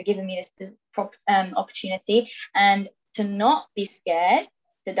you for giving me this opportunity, and to not be scared,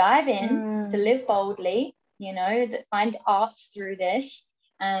 to dive in, to live boldly, you know, that find art through this.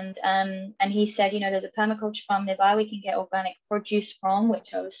 And he said, you know, there's a permaculture farm nearby we can get organic produce from,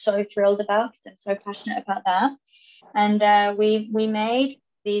 which I was so thrilled about because I'm so passionate about that. And we made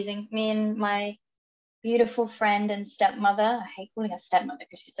these, me and my beautiful friend and stepmother. I hate calling her stepmother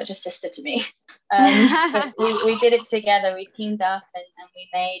because she's such a sister to me. But we did it together. We teamed up, and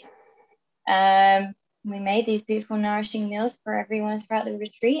we made these beautiful, nourishing meals for everyone throughout the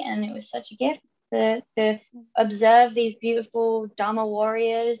retreat. And it was such a gift to observe these beautiful Dharma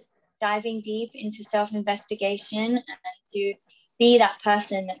warriors diving deep into self-investigation, and to be that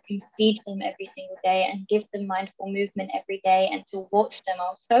person that can feed them every single day and give them mindful movement every day, and to watch them. I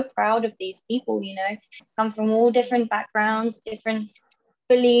was so proud of these people, you know, come from all different backgrounds, different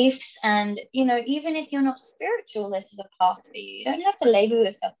beliefs. And, you know, even if you're not spiritual, this is a path for you. You don't have to label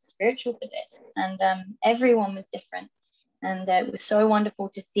yourself spiritual for this. And everyone was different. And it was so wonderful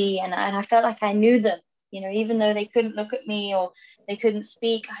to see. And I felt like I knew them, you know, even though they couldn't look at me or they couldn't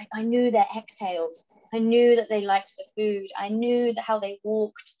speak. I knew their exhales. I knew that they liked the food. I knew how they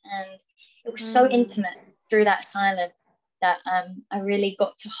walked. And it was so intimate through that silence that I really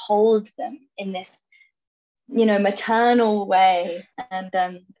got to hold them in this, you know, maternal way.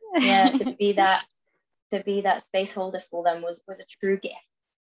 And yeah, to be that space holder for them was a true gift.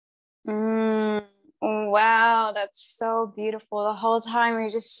 Wow, that's so beautiful. The whole time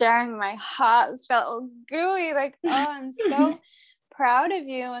you're just sharing, my heart felt all gooey. Like, oh, I'm so proud of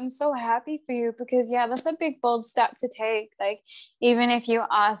you and so happy for you, because yeah, that's a big, bold step to take. Like, even if you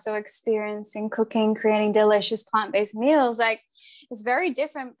are so experienced in cooking, creating delicious plant-based meals, like, it's very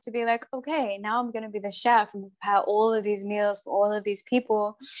different to be like, okay, now I'm going to be the chef and prepare all of these meals for all of these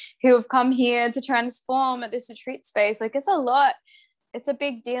people who have come here to transform at this retreat space. Like, it's a lot. It's a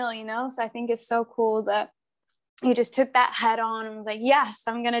big deal, you know? So I think it's so cool that you just took that head on and was like, yes,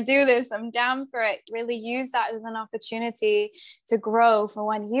 I'm going to do this. I'm down for it. Really use that as an opportunity to grow for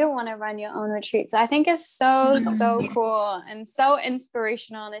when you want to run your own retreats. I think it's so cool and so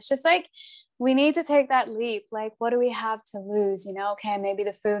inspirational. And it's just like, we need to take that leap. Like, what do we have to lose? You know, okay, maybe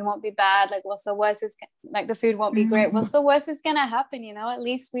the food won't be bad. Like, what's the worst is, like, the food won't be great. What's the worst is going to happen? You know, at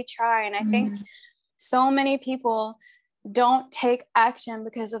least we try. And I think so many people don't take action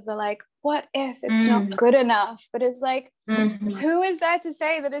because of the, like, what if it's not good enough? But it's like, who is there to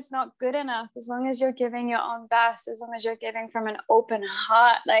say that it's not good enough? As long as you're giving your own best, as long as you're giving from an open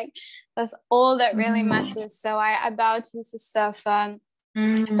heart, like, that's all that really matters. So I bow to you, sister, for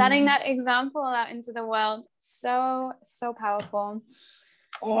setting that example out into the world. So powerful.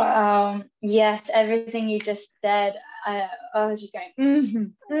 Wow. Yes, everything you just said, I was just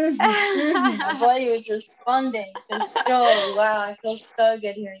going, my body was responding for sure. Wow, I feel so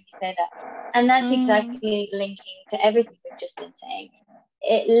good hearing you say that. And that's exactly linking to everything we've just been saying.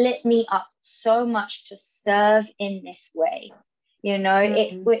 It lit me up so much to serve in this way. You know,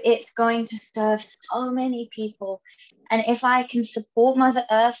 it's going to serve so many people. And if I can support Mother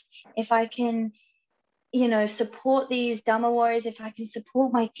Earth, if I can, you know, support these Dharma warriors, if I can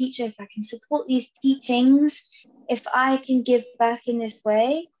support my teacher, if I can support these teachings, if I can give back in this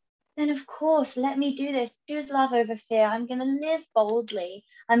way, then of course, let me do this. Choose love over fear. I'm going to live boldly.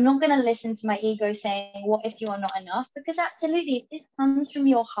 I'm not going to listen to my ego saying, what if you are not enough? Because absolutely, if this comes from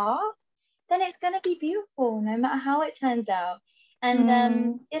your heart, then it's going to be beautiful, no matter how it turns out.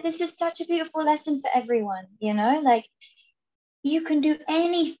 And this is such a beautiful lesson for everyone, you know, like, you can do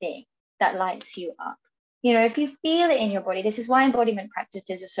anything that lights you up. You know, if you feel it in your body, this is why embodiment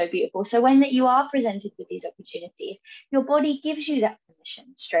practices are so beautiful. So when that you are presented with these opportunities, your body gives you that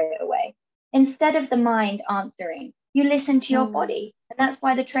permission straight away. Instead of the mind answering, you listen to your body. And that's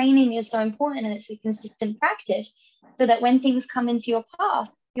why the training is so important, and it's a consistent practice, so that when things come into your path,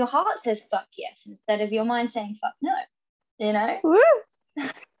 your heart says fuck yes, instead of your mind saying fuck no, you know? Woo!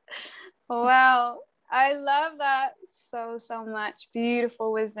 Wow. I love that so much.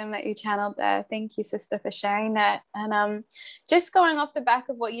 Beautiful wisdom that you channeled there. Thank you, sister, for sharing that. And just going off the back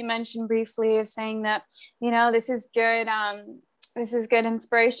of what you mentioned briefly of saying that, you know, this is good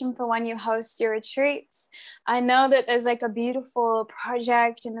inspiration for when you host your retreats. I know that there's like a beautiful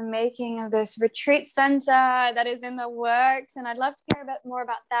project in the making of this retreat center that is in the works, and I'd love to hear a bit more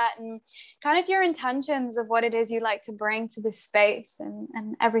about that and kind of your intentions of what it is you'd like to bring to this space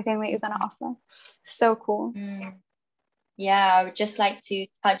and everything that you're going to offer. So cool. Yeah, I would just like to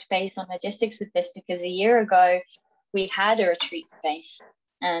touch base on logistics with this, because a year ago we had a retreat space,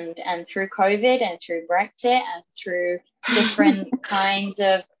 and through COVID and through Brexit and through different kinds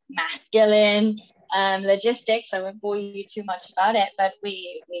of masculine logistics, I won't bore you too much about it, but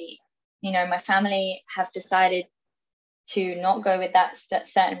we you know, my family have decided to not go with that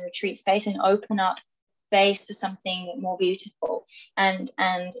certain retreat space and open up space for something more beautiful. And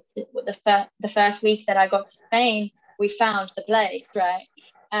the first week that I got to Spain, we found the place, right?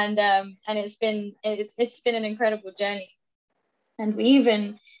 And it's been an incredible journey. And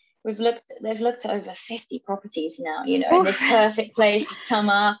they've looked at over 50 properties now, you know, and this perfect place has come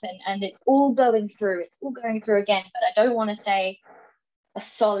up, and it's all going through again. But I don't want to say a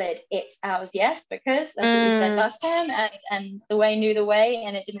solid it's ours yes, because that's what we said last time, and the way knew the way,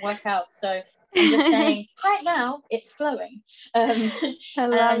 and it didn't work out. So I'm just saying right now it's flowing. I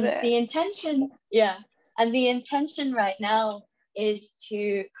love it. The intention right now is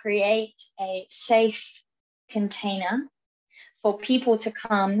to create a safe container for people to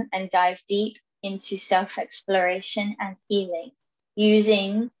come and dive deep into self-exploration and healing,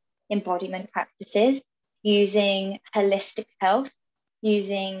 using embodiment practices, using holistic health,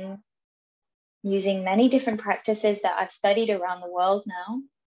 using many different practices that I've studied around the world now.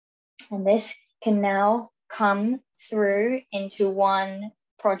 And this can now come through into one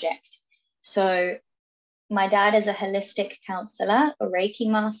project. So my dad is a holistic counselor, a Reiki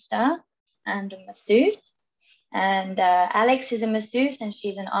master, and a masseuse. And Alex is a masseuse, and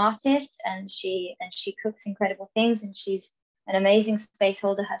she's an artist, and she cooks incredible things, and she's an amazing space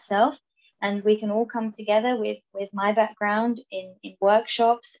holder herself. And we can all come together with my background in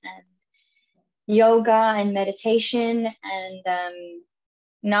workshops and yoga and meditation and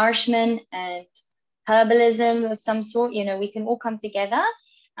nourishment and herbalism of some sort. You know, we can all come together,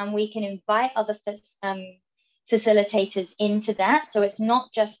 and we can invite other facilitators into that. So it's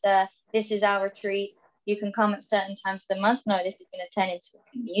not just this is our retreat, you can come at certain times of the month. No, this is going to turn into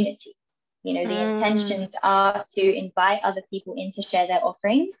a community. You know, the intentions are to invite other people in to share their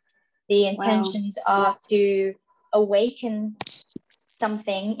offerings. The intentions are to awaken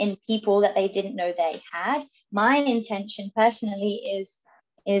something in people that they didn't know they had. My intention personally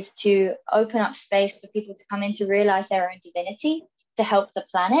is to open up space for people to come in to realize their own divinity, to help the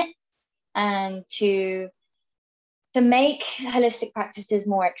planet, and to make holistic practices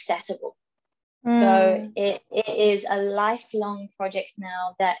more accessible. So it is a lifelong project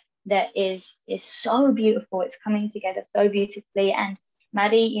now that is so beautiful. It's coming together so beautifully. And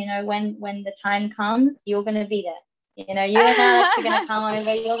Maddie, you know, when the time comes, you're going to be there. You know, you and Alex are going to come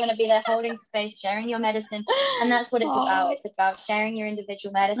over. You're going to be there holding space, sharing your medicine. And that's what it's about. It's about sharing your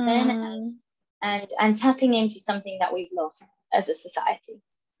individual medicine and tapping into something that we've lost as a society.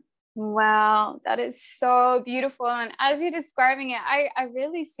 Wow, that is so beautiful. And as you're describing it, I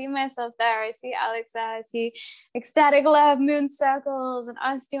really see myself there. I see Alex there. I see ecstatic love, moon circles, and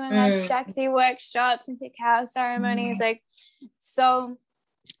us doing our Shakti workshops and cacao ceremonies. Like, so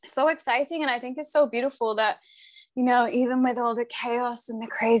exciting. And I think it's so beautiful that, you know, even with all the chaos and the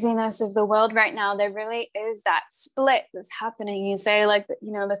craziness of the world right now, there really is that split that's happening. You say, like,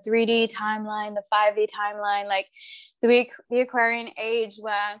 you know, the 3D timeline, the 5D timeline, like the Aquarian age,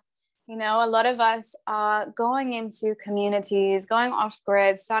 where, you know, a lot of us are going into communities, going off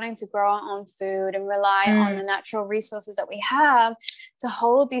grid, starting to grow our own food and rely on the natural resources that we have to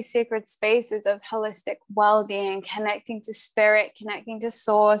hold these sacred spaces of holistic well-being, connecting to spirit, connecting to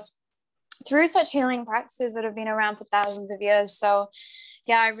source through such healing practices that have been around for thousands of years. So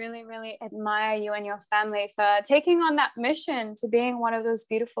yeah, I really, really admire you and your family for taking on that mission to being one of those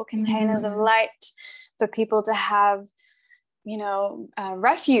beautiful containers of light for people to have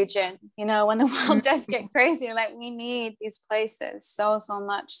refuge in, when the world does get crazy. Like, we need these places so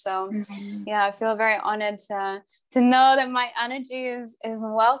much. So yeah, I feel very honored to know that my energy is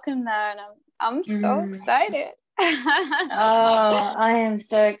welcome there, and I'm so excited. Oh, I am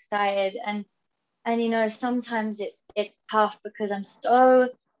so excited. And sometimes it's tough because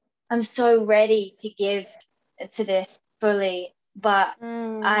I'm so ready to give to this fully, but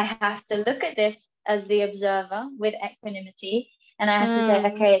I have to look at this as the observer with equanimity, and I have to say,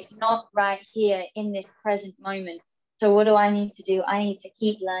 okay, it's not right here in this present moment. So what do I need to do? I need to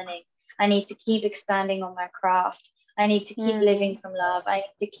keep learning. I need to keep expanding on my craft. I need to keep living from love. I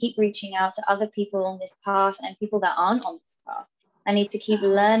need to keep reaching out to other people on this path and people that aren't on this path. I need to keep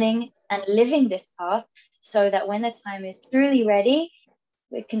learning and living this path so that when the time is truly ready,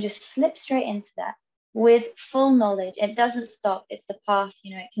 we can just slip straight into that with full knowledge. It doesn't stop. It's the path,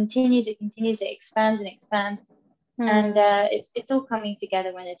 it continues, it expands and expands. And it's all coming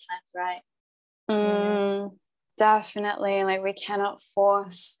together when the time's right. Definitely. Like, we cannot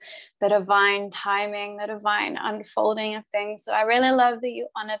force the divine timing, the divine unfolding of things. So I really love that you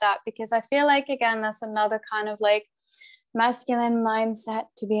honor that, because I feel like, again, that's another kind of like masculine mindset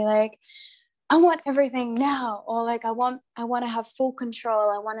to be like, I want everything now, or like I want to have full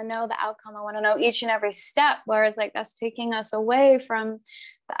control. I want to know the outcome. I want to know each and every step. Whereas like that's taking us away from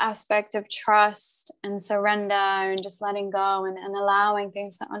the aspect of trust and surrender and just letting go and allowing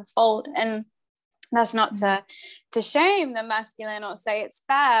things to unfold. And that's not to shame the masculine or say it's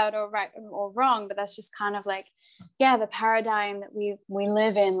bad or right or wrong, but that's just kind of like, the paradigm that we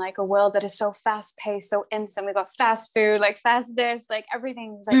live in, like a world that is so fast paced, so instant. We got fast food, like fast this, like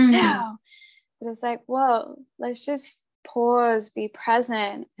everything's like now. But it's like, whoa, let's just pause, be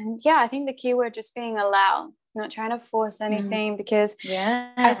present. And I think the key word just being allow, not trying to force anything, because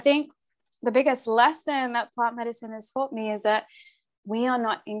I think the biggest lesson that plant medicine has taught me is that we are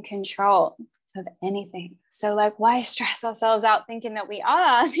not in control of anything. So like, why stress ourselves out thinking that we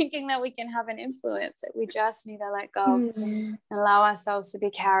are, thinking that we can have an influence? That we just need to let go and allow ourselves to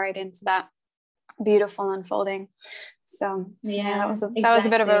be carried into that beautiful unfolding. So that was a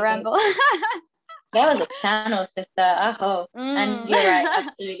bit of a ramble. That was a channel, sister. And you're right,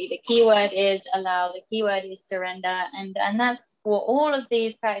 absolutely. The key word is allow. The key word is surrender, and that's what all of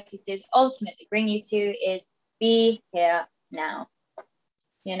these practices ultimately bring you to, is be here now.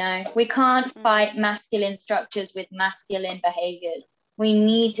 We can't fight masculine structures with masculine behaviors. We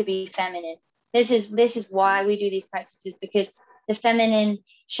need to be feminine. This is why we do these practices, because the feminine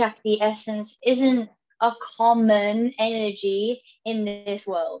Shakti essence isn't a common energy in this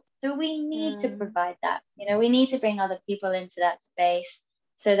world. So we need to provide that. We need to bring other people into that space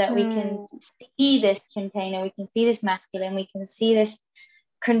so that we can see this container, we can see this masculine, we can see this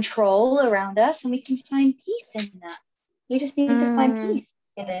control around us, and we can find peace in that. We just need to find peace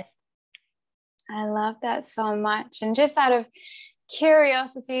in this. I love that so much. And just out of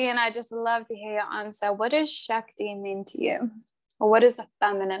curiosity, and I just love to hear your answer, what does Shakti mean to you? Or what does a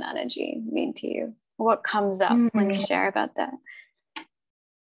feminine energy mean to you? What comes up when you share about that?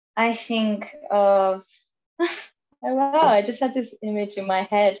 I think of, I just had this image in my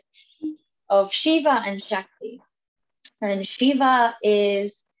head of Shiva and Shakti. And Shiva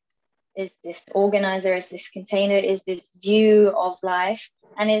is this organizer, is this container, is this view of life.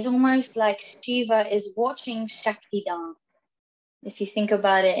 And it's almost like Shiva is watching Shakti dance. If you think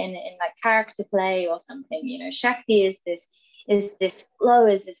about it in like character play or something, Shakti is this flow,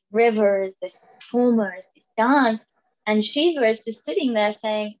 is this river, is this performer, is this dance. And Shiva is just sitting there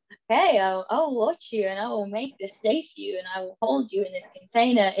saying, okay, I'll watch you, and I will make this safe for you, and I will hold you in this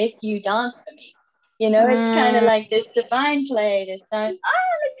container if you dance for me. It's kind of like this divine play, this time,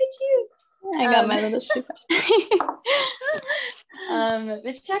 look at you. I got my little Shiva.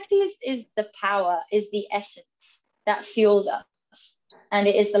 But Shakti is the power, is the essence that fuels us. And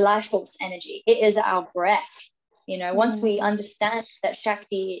it is the life force energy. It is our breath. Once we understand that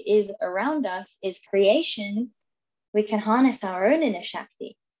Shakti is around us, is creation, we can harness our own inner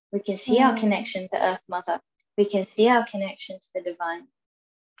Shakti. We can see our connection to Earth Mother. We can see our connection to the divine.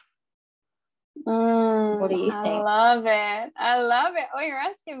 What do you think? I love it. Oh, you're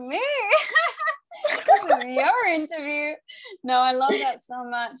asking me. This is your interview. No, I love that so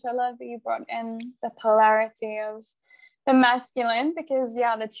much. I love that you brought in the polarity of the masculine, because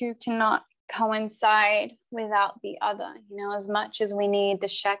the two cannot coincide without the other. As much as we need the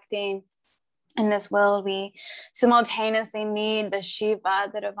Shakti in this world, we simultaneously need the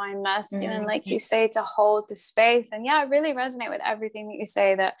Shiva, the divine masculine, like you say, to hold the space. And I really resonate with everything that you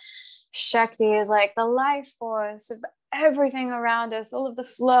say, that Shakti is like the life force of everything around us, all of the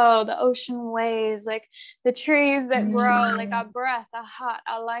flow, the ocean waves, like the trees that grow, like our breath, our heart,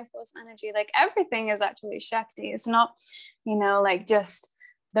 our life force energy, like everything is actually Shakti. It's not, you know, like just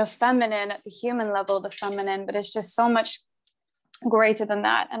the feminine at the human level, the feminine, but it's just so much greater than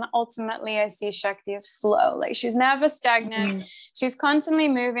that. And ultimately I see Shakti as flow. Like she's never stagnant. She's constantly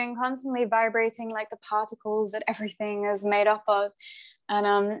moving, constantly vibrating, like the particles that everything is made up of.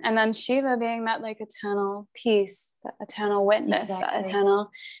 And then Shiva being that like eternal peace, that eternal witness, that eternal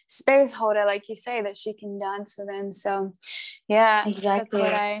space holder, like you say, that she can dance within. So yeah, exactly.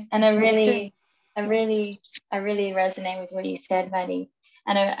 That's what I really resonate with what you said, Maddie.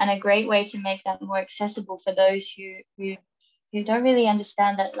 And a great way to make that more accessible for those who don't really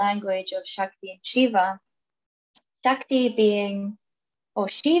understand that language of Shakti and Shiva. Shakti being, or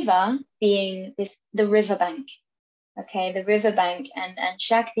Shiva being the riverbank. Okay, the riverbank, and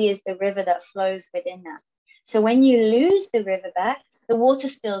Shakti is the river that flows within that. So when you lose the riverbank, the water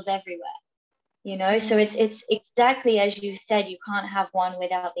spills everywhere, you know. So it's exactly as you said, you can't have one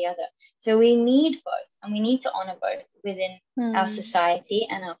without the other. So we need both, and we need to honor both within our society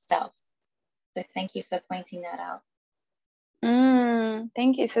and ourselves. So thank you for pointing that out.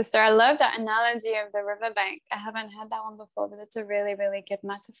 Thank you, sister. I love that analogy of the riverbank. I haven't heard that one before, but it's a really, really good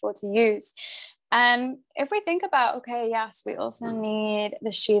metaphor to use. And if we think about, okay, yes, we also need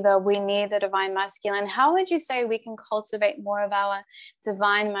the Shiva, we need the divine masculine. How would you say we can cultivate more of our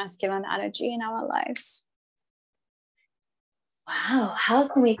divine masculine energy in our lives? Wow, how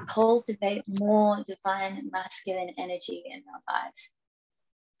can we cultivate more divine masculine energy in our lives?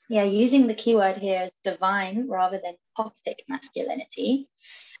 Yeah, using the keyword here is divine rather than toxic masculinity.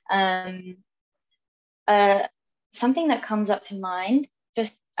 Something that comes up to mind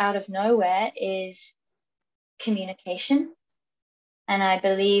just out of nowhere is communication. And I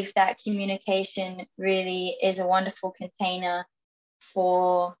believe that communication really is a wonderful container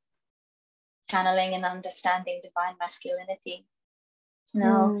for channeling and understanding divine masculinity.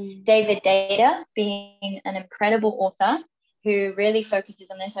 Now, David Deida, being an incredible author who really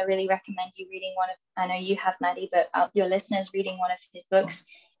focuses on this, I really recommend you reading I know you have, Maddie, but your listeners reading one of his books,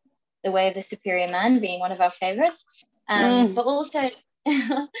 The Way of the Superior Man, being one of our favorites, but also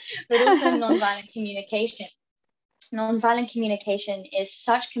nonviolent communication. Nonviolent communication is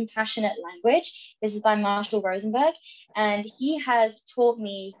such compassionate language. This is by Marshall Rosenberg, and he has taught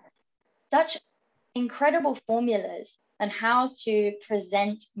me such incredible formulas on how to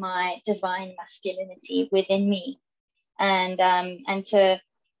present my divine masculinity within me, and to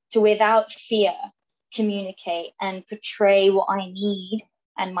without fear communicate and portray what I need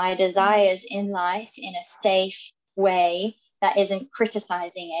and my desires in life in a safe way that isn't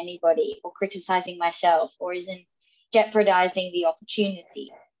criticizing anybody or criticizing myself or isn't jeopardizing the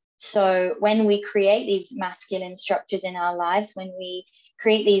opportunity. So when we create these masculine structures in our lives, when we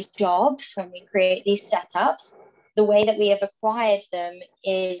create these jobs, when we create these setups, the way that we have acquired them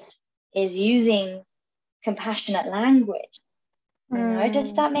is using compassionate language. You know,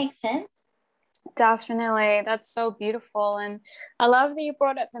 does that make sense? Definitely. That's so beautiful. And I love that you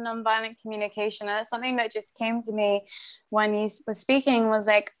brought up the nonviolent communication. That's something that just came to me when you were speaking, was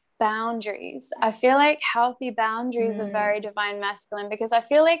like boundaries. I feel like healthy boundaries are very divine masculine, because I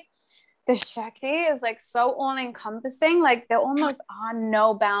feel like the Shakti is like so all encompassing. Like there almost are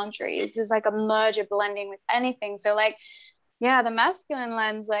no boundaries. There's like a merge, a blending with anything. So like, yeah, the masculine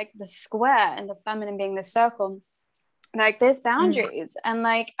lens, like the square, and the feminine being the circle. Like there's boundaries. And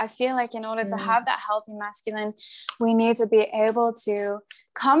like I feel like in order to have that healthy masculine, we need to be able to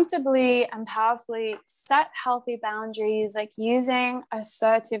comfortably and powerfully set healthy boundaries, like using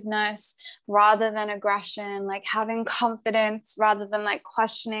assertiveness rather than aggression, like having confidence rather than like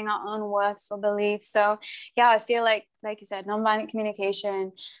questioning our own worths or beliefs. So yeah, I feel like you said, nonviolent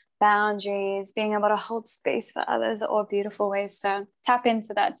communication, boundaries, being able to hold space for others, are all beautiful ways to tap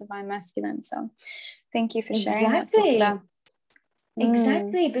into that divine masculine. So thank you for sharing that, sister.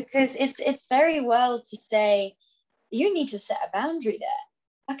 Exactly, because it's very well to say, you need to set a boundary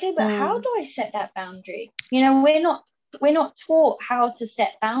there. Okay, but how do I set that boundary? You know, we're not taught how to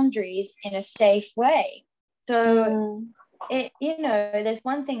set boundaries in a safe way. So you know, there's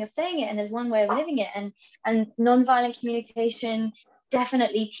one thing of saying it and there's one way of living it. And nonviolent communication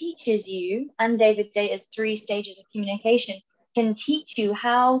definitely teaches you, and David Deida's 3 stages of communication can teach you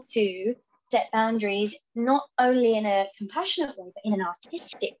how to set boundaries, not only in a compassionate way, but in an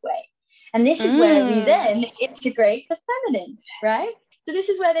artistic way. And this is where we then integrate the feminine, right? So this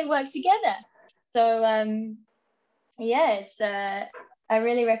is where they work together. So yeah, it's I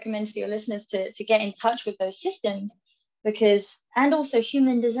really recommend for your listeners to get in touch with those systems, because, and also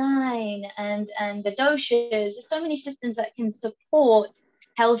human design and the doshas, there's so many systems that can support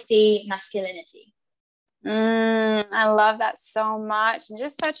healthy masculinity. I love that so much. And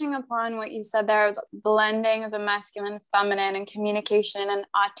just touching upon what you said there, the blending of the masculine, feminine, and communication in an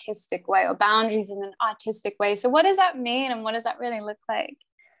artistic way, or boundaries in an artistic way. So what does that mean, and what does that really look like?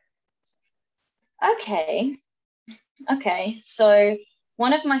 Okay. So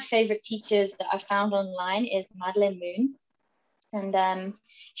one of my favorite teachers that I found online is Madeline Moon. And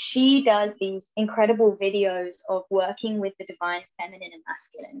she does these incredible videos of working with the divine feminine and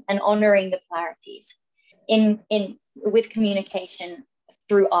masculine and honoring the polarities in with communication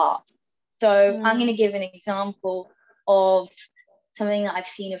through art. So I'm going to give an example of something that I've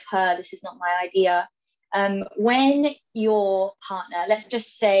seen of her. This is not my idea. When your partner, let's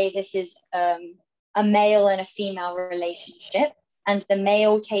just say this is a male and a female relationship, and the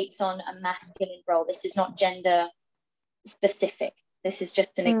male takes on a masculine role. This is not gender specific. This is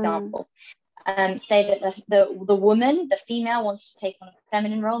just an example. Say that the woman, the female, wants to take on a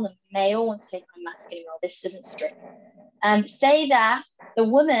feminine role, the male wants to take on a masculine role. This isn't strict. Say that the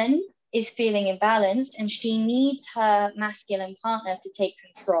woman is feeling imbalanced and she needs her masculine partner to take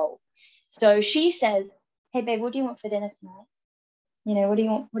control. So she says, "Hey babe, what do you want for dinner tonight? You know, what do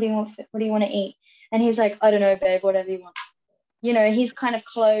you want to eat?" And he's like, "I don't know, babe, whatever you want." You know, he's kind of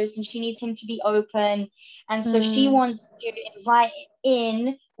closed and she needs him to be open. And so she wants to invite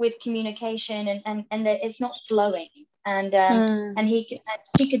in with communication and that it's not flowing. And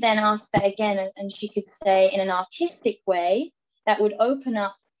she could then ask that again, and she could say in an artistic way that would open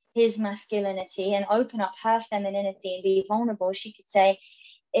up his masculinity and open up her femininity and be vulnerable. She could say,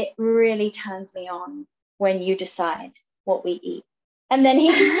 "It really turns me on when you decide what we eat." And then he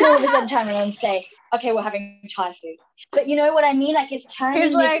can all of a sudden turn around and say, "Okay, we're having Thai food." But you know what I mean? Like, it's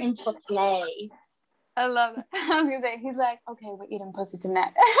turning this into a play. I love it. I was gonna say, he's like, "Okay, we're eating pussy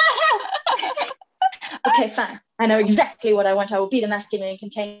tonight." Okay, fine. I know exactly what I want. I will be the masculine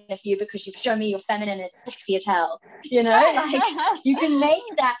container for you because you've shown me you're feminine and it's sexy as hell. You know, like you can make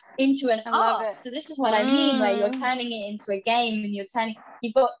that into an art. So this is what I mean, where you're turning it into a game and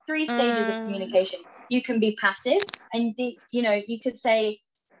you've got 3 stages of communication. You can be passive, and you could say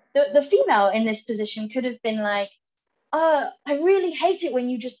the female in this position could have been like, "I really hate it when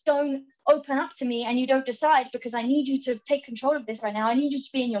you just don't open up to me and you don't decide, because I need you to take control of this right now. I need you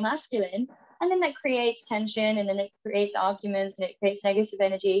to be in your masculine." And then that creates tension, and then it creates arguments, and it creates negative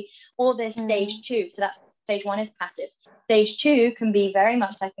energy. Or there's stage 2. So that's stage 1 is passive. Stage 2 can be very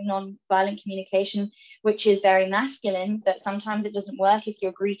much like a non-violent communication, which is very masculine, but sometimes it doesn't work if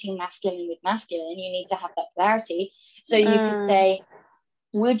you're greeting masculine with masculine. You need to have that polarity. So you could say,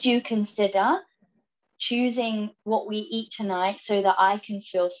 "Would you consider choosing what we eat tonight so that I can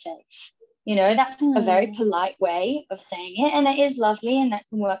feel safe?" You know, that's a very polite way of saying it, and it is lovely, and that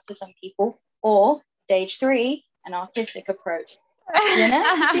can work for some people. Or stage 3, an artistic approach. You know,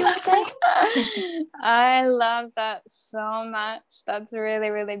 see what I'm saying? I love that so much. That's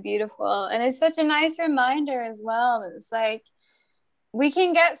really, really beautiful. And it's such a nice reminder as well. It's like, we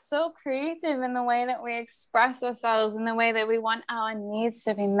can get so creative in the way that we express ourselves, in the way that we want our needs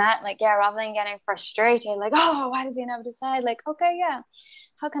to be met. Like, yeah, rather than getting frustrated, like, "Oh, why does he never decide?" Like, okay, yeah,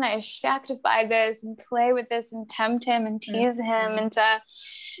 how can I objectify this and play with this and tempt him and tease him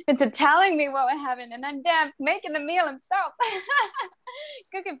into telling me what we're having, and then making the meal himself,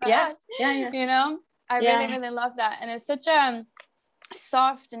 cooking for us. Yeah. You know, I really, really love that. And it's such a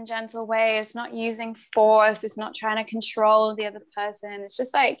soft and gentle way. It's not using force. It's not trying to control the other person. It's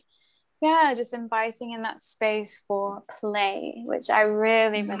just like, just inviting in that space for play, which I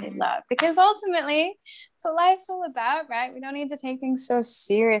really, really love, because ultimately it's what life's all about, right? We don't need to take things so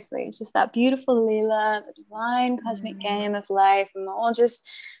seriously. It's just that beautiful Leela, the divine cosmic game of life, and we're all just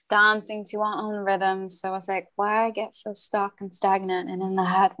dancing to our own rhythms. So it's like, why get so stuck and stagnant and in the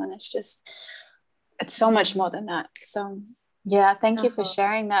head when it's so much more than that. So yeah, thank you for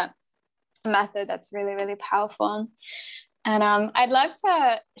sharing that method. That's really, really powerful. And I'd love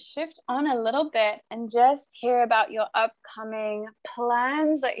to shift on a little bit and just hear about your upcoming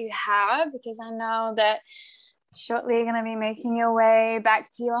plans that you have, because I know that shortly you're going to be making your way back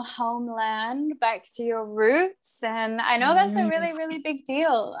to your homeland, back to your roots. And I know that's a really, really big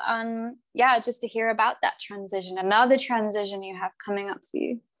deal. Just to hear about that transition, another transition you have coming up for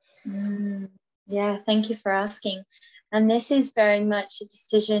you. Yeah, thank you for asking. And this is very much a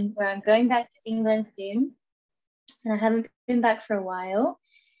decision where I'm going back to England soon. And I haven't been back for a while.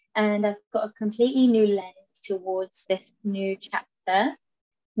 And I've got a completely new lens towards this new chapter,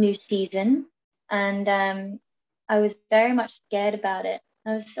 new season. And I was very much scared about it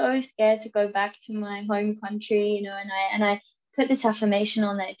I was so scared to go back to my home country, and I put this affirmation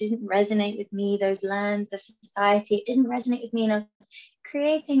on that it didn't resonate with me, those lands, the society, it didn't resonate with me. And I was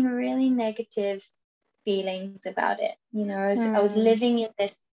creating really negative feelings about it. I was living in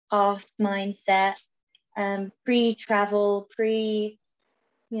this past mindset, pre-travel, I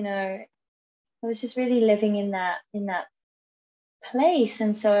was just really living in that place.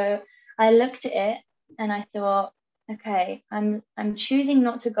 And so I looked at it and I thought, okay, I'm choosing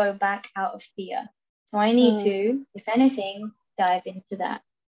not to go back out of fear. So I need to, if anything, dive into that.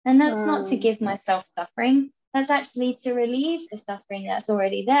 And that's not to give myself suffering. That's actually to relieve the suffering that's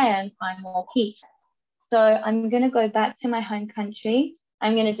already there and find more peace. So I'm going to go back to my home country.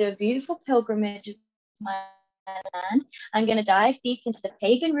 I'm going to do a beautiful pilgrimage of my land. I'm going to dive deep into the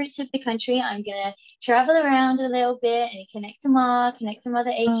pagan roots of the country. I'm going to travel around a little bit and connect to Ma, connect to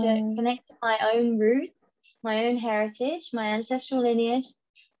Mother Asia, connect to my own roots, my own heritage, my ancestral lineage.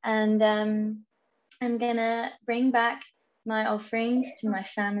 And I'm going to bring back my offerings to my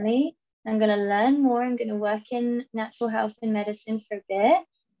family. I'm going to learn more. I'm going to work in natural health and medicine for a bit.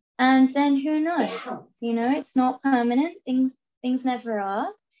 And then who knows? It's not permanent. Things never are.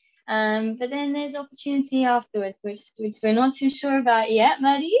 But then there's opportunity afterwards, which we're not too sure about yet,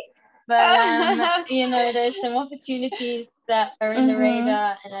 Maddie. But there's some opportunities that are in the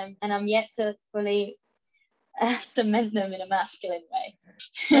radar, and I'm yet to fully cement them in a masculine way.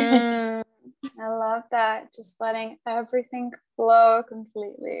 I love that. Just letting everything flow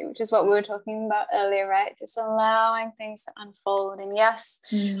completely, which is what we were talking about earlier, right? Just allowing things to unfold. And yes,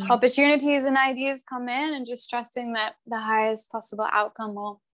 opportunities and ideas come in, and just trusting that the highest possible outcome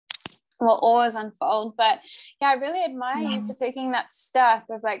will always unfold. But yeah, I really admire you for taking that step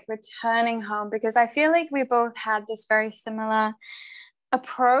of like returning home, because I feel like we both had this very similar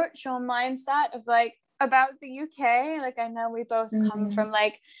approach or mindset of like about the UK. Like I know we both come from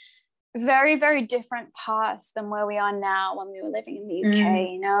like very, very different paths than where we are now when we were living in the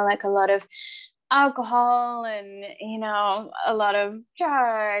UK, like a lot of alcohol and, a lot of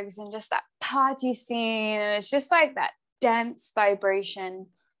drugs and just that party scene. And it's just like that dense vibration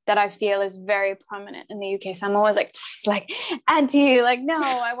that I feel is very prominent in the UK. So I'm always like anti, like, no,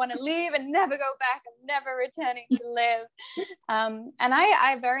 I want to leave and never go back. I'm never returning to live. And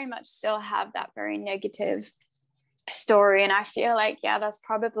I very much still have that very negative story. And I feel like, yeah, that's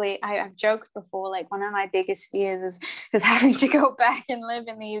probably, I've joked before, like one of my biggest fears is having to go back and live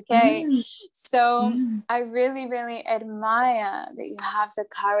in the UK. So I really, really admire that you have the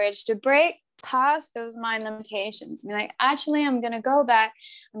courage to break past those mind limitations. Be like, actually, I'm going to go back.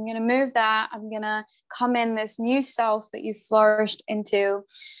 I'm going to move that. I'm going to come in this new self that you flourished into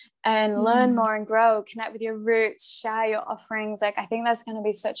and learn more and grow, connect with your roots, share your offerings. Like, I think that's going to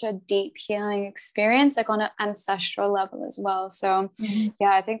be such a deep healing experience, like on an ancestral level as well. So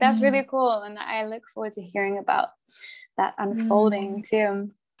yeah, I think that's really cool. And I look forward to hearing about that unfolding too.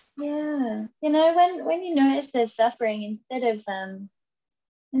 Yeah. When you notice there's suffering, instead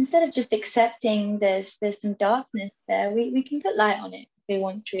of just accepting there's some darkness there, we can put light on it if we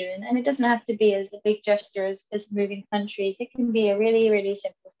want to. And it doesn't have to be as a big gesture as moving countries. It can be a really, really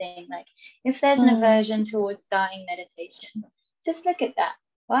simple thing. Like if there's an aversion towards starting meditation, just look at that.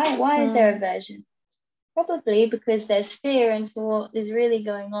 Why is there aversion? Probably because there's fear into what is really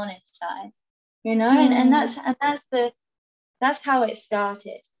going on inside, and that's how it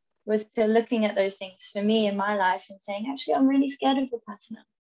started, was to looking at those things for me in my life and saying, actually, I'm really scared of Vipassana.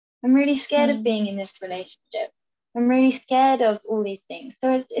 I'm really scared of being in this relationship. I'm really scared of all these things.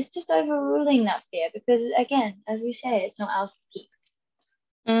 So it's just overruling that fear, because again, as we say, it's not ours to keep.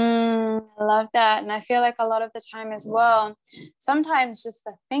 I love that. And I feel like a lot of the time as well, sometimes just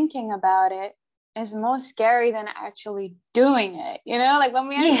the thinking about it is more scary than actually doing it. Like when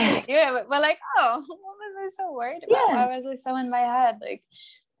we actually do it, we're like, oh, what was I so worried about? Why was I so in my head?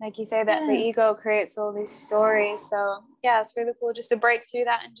 Like you say, that the ego creates all these stories. So yeah, it's really cool just to break through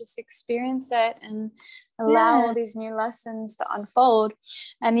that and just experience it and allow all these new lessons to unfold.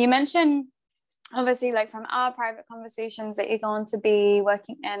 And you mentioned, obviously, like from our private conversations, that you're going to be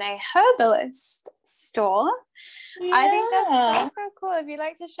working in a herbalist store. I think that's so cool. If you'd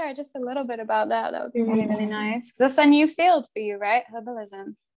like to share just a little bit about that, that would be really, really nice. Because that's a new field for you, right?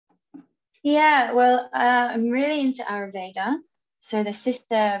 Herbalism. Yeah, well, I'm really into Ayurveda. So the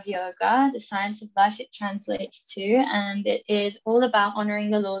sister of yoga, the science of life, it translates to, and it is all about honoring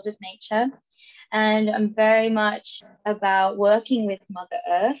the laws of nature. And I'm very much about working with Mother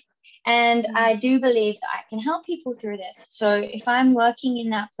Earth. And I do believe that I can help people through this. So if I'm working in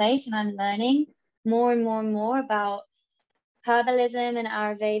that place and I'm learning more and more and more about herbalism and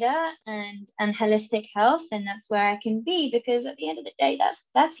Ayurveda and holistic health, and that's where I can be, because at the end of the day,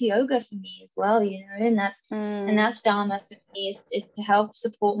 that's yoga for me as well, you know, and that's Dharma for me, is to help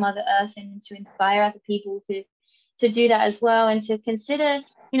support Mother Earth and to inspire other people to do that as well, and to consider,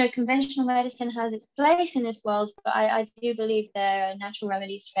 you know, conventional medicine has its place in this world, but I do believe there are natural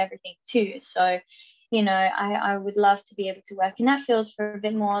remedies for everything too. So, you know, I would love to be able to work in that field for a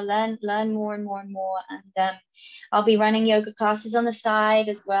bit more, learn more and more and more. And I'll be running yoga classes on the side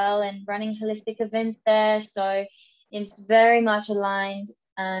as well, and running holistic events there. So it's very much aligned.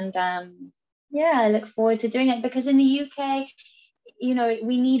 And yeah, I look forward to doing it, because in the UK, you know,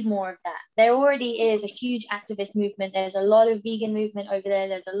 we need more of that. There already is a huge activist movement. There's a lot of vegan movement over there.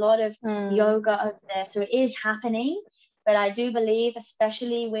 There's a lot of yoga over there. So it is happening. But I do believe,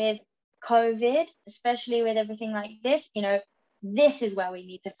 especially with COVID, especially with everything like this, you know, this is where we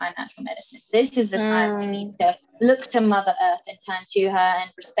need to find natural medicine. This is the time we need to look to Mother Earth and turn to her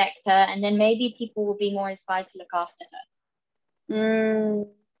and respect her. And then maybe people will be more inspired to look after her.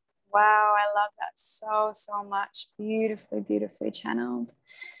 Wow, I love that so much. Beautifully channeled.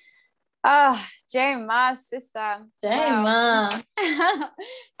 Jai Ma, sister. Jai Ma.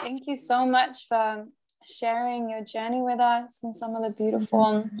 Thank you so much for sharing your journey with us and some of the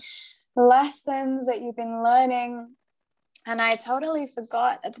beautiful lessons that you've been learning. And I totally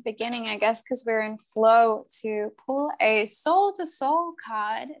forgot at the beginning, I guess, because we're in flow, to pull a soul to soul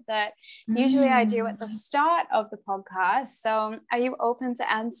card that usually I do at the start of the podcast. So are you open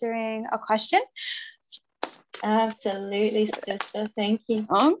to answering a question? Absolutely, sister. Thank you.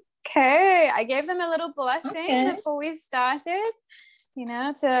 Okay. I gave them a little blessing before we started, you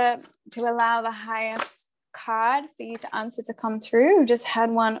know, to allow the highest card for you to answer to come through. We just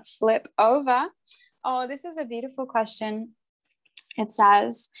had one flip over. Oh, this is a beautiful question. It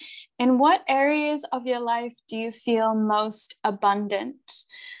says, in what areas of your life do you feel most abundant?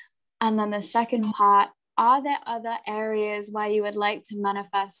 And then the second part, are there other areas where you would like to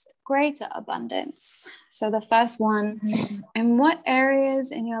manifest greater abundance? So the first one, in what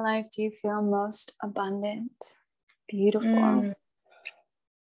areas in your life do you feel most abundant? Beautiful.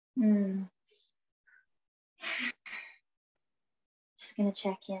 Just going to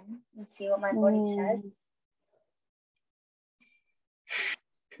check in and see what my body says.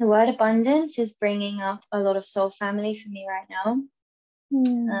 The word abundance is bringing up a lot of soul family for me right now.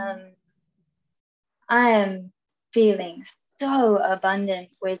 I am feeling so abundant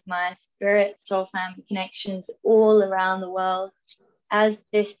with my spirit soul family connections all around the world. As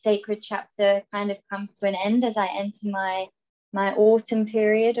this sacred chapter kind of comes to an end, as I enter my autumn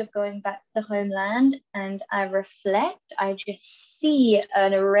period of going back to the homeland, and I reflect, I just see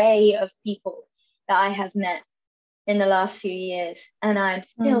an array of people that I have met in the last few years, and I'm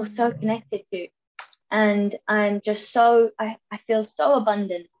still so connected to. And I'm just so, I feel so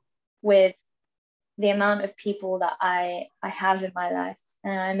abundant with the amount of people that I have in my life.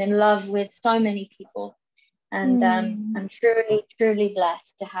 And I'm in love with so many people. And I'm truly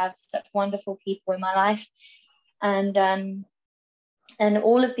blessed to have such wonderful people in my life. And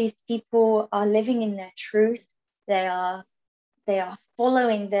all of these people are living in their truth. They are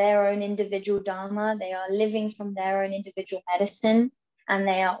following their own individual dharma. They are living from their own individual medicine, and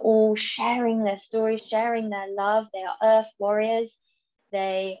they are all sharing their stories, sharing their love. They are earth warriors.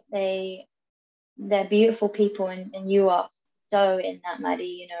 They're beautiful people, and you are so in that,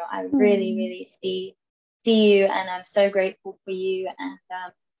 Maddie. You know, I really see you, and I'm so grateful for you. And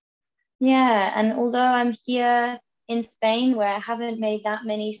and although I'm here in Spain, where I haven't made that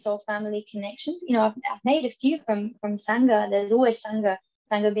many soul family connections, you know, I've made a few from Sangha. There's always Sangha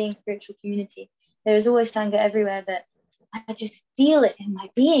being spiritual community. There's always Sangha everywhere, but I just feel it in my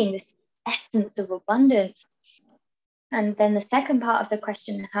being, this essence of abundance. And then the second part of the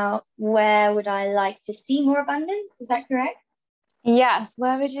question, where would I like to see more abundance? Is that correct? Yes.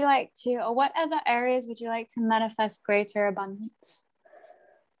 Where would you like to, or what other areas would you like to manifest greater abundance?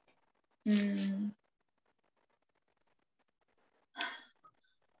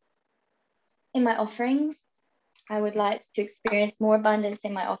 In my offerings, I would like to experience more abundance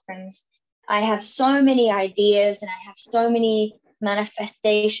in my offerings. I have so many ideas and I have so many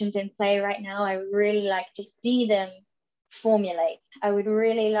manifestations in play right now. I would really like to see them formulate. I would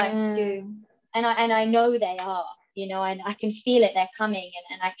really like to, and I know they are, you know, and I can feel it, they're coming,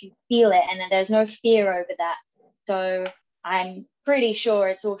 and I can feel it, and there's no fear over that. So I'm pretty sure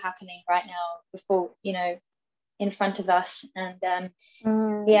it's all happening right now before, you know, in front of us. And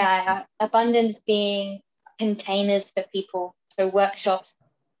abundance being containers for people, so workshops,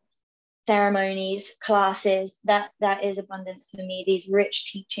 ceremonies, classes, that is abundance for me. These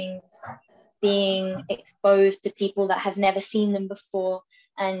rich teachings, being exposed to people that have never seen them before,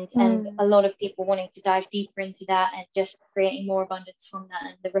 and a lot of people wanting to dive deeper into that and just creating more abundance from that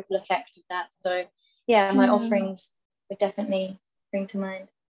and the ripple effect of that. So yeah, my offerings would definitely bring to mind.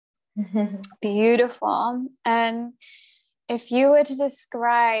 Beautiful. And if you were to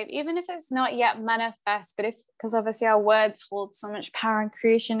describe, even if it's not yet manifest, but because obviously our words hold so much power in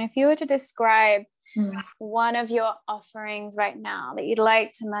creation, if you were to describe one of your offerings right now that you'd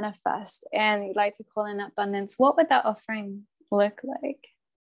like to manifest and you'd like to call in abundance, what would that offering look like?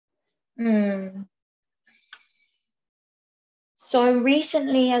 So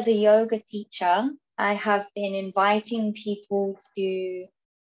recently, as a yoga teacher, I have been inviting people to,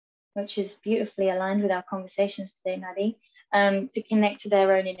 which is beautifully aligned with our conversations today, Maddie, to connect to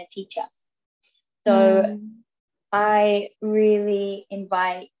their own inner teacher. So I really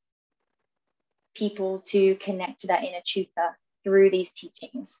invite people to connect to that inner tutor through these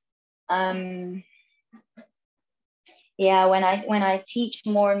teachings. When I teach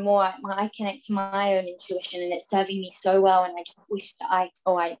more and more, I connect to my own intuition, and it's serving me so well. And I just wish that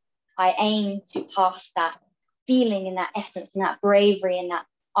I aim to pass that feeling and that essence and that bravery and that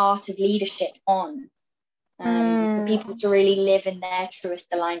art of leadership on for people to really live in their truest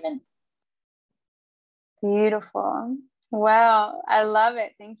alignment. Beautiful. Wow, I love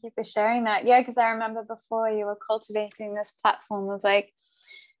it. Thank you for sharing that. Yeah, because I remember before you were cultivating this platform of like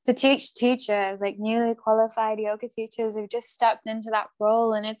to teach teachers, like newly qualified yoga teachers who've just stepped into that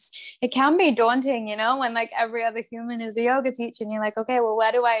role. And it can be daunting, you know, when like every other human is a yoga teacher and you're like, okay, well,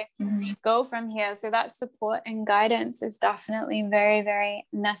 where do I go from here? So that support and guidance is definitely very, very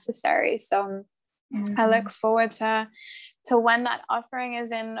necessary. So I look forward to when that offering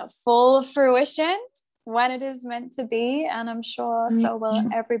is in full fruition, when it is meant to be, and I'm sure so will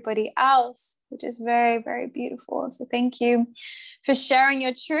everybody else, which is very, very beautiful. So thank you for sharing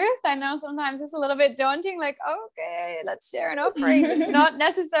your truth. I know sometimes it's a little bit daunting, like, okay, let's share an offering that's not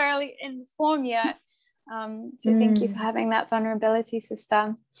necessarily in form yet. So thank you for having that vulnerability,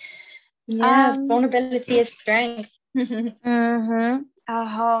 sister. Vulnerability is strength.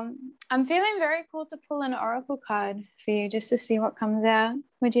 I'm feeling very cool to pull an oracle card for you just to see what comes out.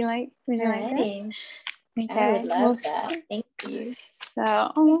 Would you like that? Okay. I would love that. Thank you.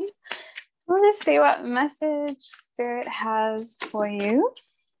 So we'll just see what message Spirit has for you.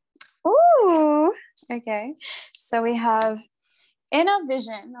 Ooh, okay. So we have inner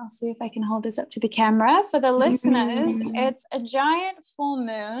vision. I'll see if I can hold this up to the camera. For the listeners, it's a giant full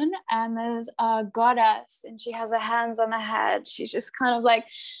moon and there's a goddess and she has her hands on her head. She's just kind of like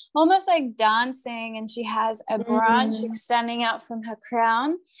almost like dancing, and she has a branch extending out from her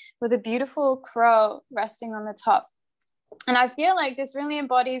crown with a beautiful crow resting on the top. And I feel like this really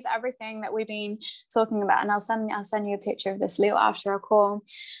embodies everything that we've been talking about. And I'll send you a picture of this, Leo, after our call.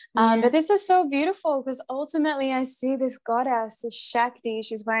 But this is so beautiful because ultimately I see this goddess, this Shakti.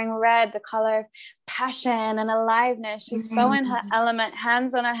 She's wearing red, the color of passion and aliveness. She's so in her element,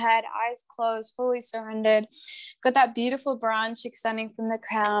 hands on her head, eyes closed, fully surrendered. Got that beautiful branch extending from the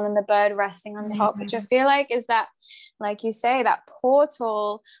crown and the bird resting on top, which I feel like is that, like you say, that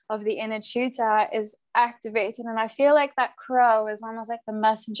portal of the inner tutor is activated. And I feel like that crow is almost like the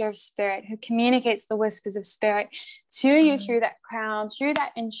messenger of spirit who communicates the whispers of spirit to you through that crown, through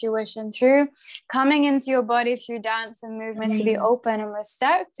that intuition, through coming into your body through dance and movement to be open and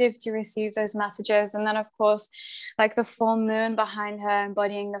receptive to receive those messages. And then of course, like the full moon behind her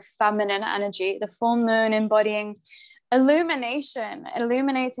embodying the feminine energy, the full moon embodying illumination,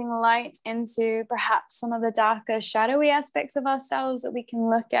 illuminating light into perhaps some of the darker, shadowy aspects of ourselves that we can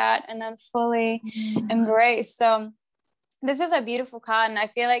look at and then fully embrace. So this is a beautiful card, and I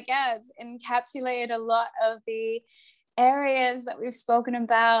feel like, it's encapsulated a lot of the areas that we've spoken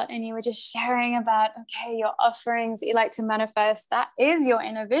about. And you were just sharing about, okay, your offerings that you like to manifest, that is your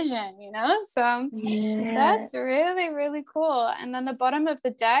inner vision, you know? So that's really, really cool. And then the bottom of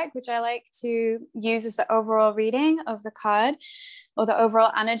the deck, which I like to use as the overall reading of the card, or the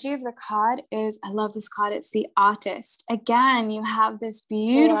overall energy of the card, is, I love this card, it's the Artist. Again, you have this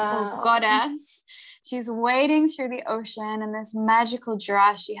beautiful goddess. She's wading through the ocean in this magical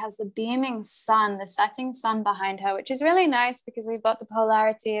dress. She has the beaming sun, the setting sun behind her, which is really nice because we've got the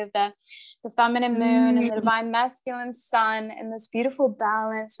polarity of the feminine moon and the divine masculine sun in this beautiful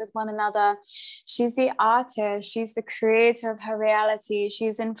balance with one another. She's the artist. She's the creator of her reality.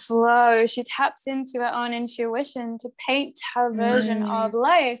 She's in flow. She taps into her own intuition to paint her version of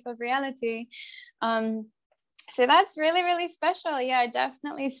life, of reality. So that's really, really special. Yeah, I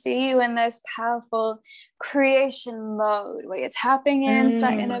definitely see you in this powerful creation mode where you're tapping into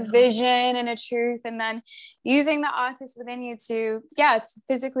that inner vision and a truth, and then using the artist within you to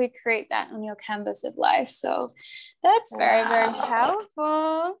physically create that on your canvas of life. So that's very, very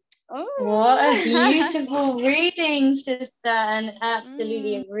powerful. Ooh. What a beautiful reading, sister. And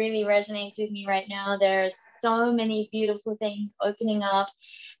absolutely, it really resonates with me right now. There's so many beautiful things opening up,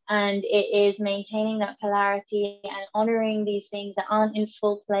 and it is maintaining that polarity and honoring these things that aren't in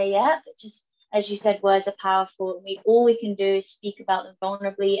full play yet, but just, as you said, words are powerful. All we can do is speak about them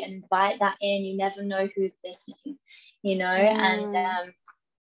vulnerably and invite that in. You never know who's listening, you know. And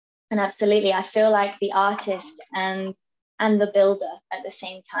absolutely, I feel like the artist and the builder at the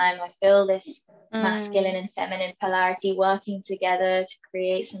same time. I feel this masculine and feminine polarity working together to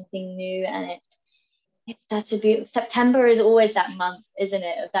create something new, and it's such a beautiful. September is always that month, isn't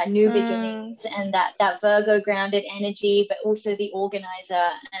it, of that new beginnings and that Virgo grounded energy, but also the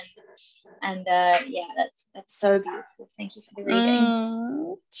organizer, and yeah, that's so beautiful. Thank you for the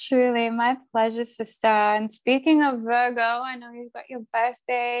reading. Truly, my pleasure, sister. And speaking of Virgo, I know you've got your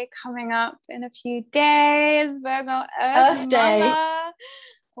birthday coming up in a few days. Virgo Earth Day.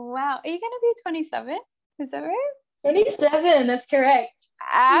 Wow, are you going to be 27? Is that right? 27, that's correct.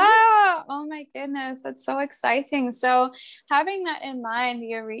 Oh my goodness, that's so exciting. So having that in mind,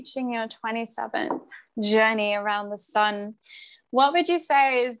 you're reaching your 27th journey around the sun. What would you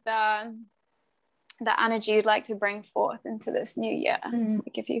say is the energy you'd like to bring forth into this new year?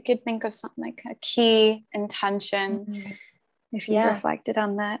 Like if you could think of something like a key intention, if you've reflected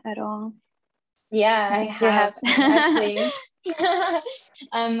on that at all. Yeah, I have. Actually.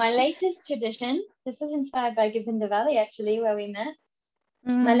 My latest tradition, this was inspired by Govinda Valley, actually, where we met.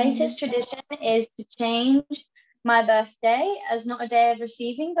 My latest tradition is to change my birthday as not a day of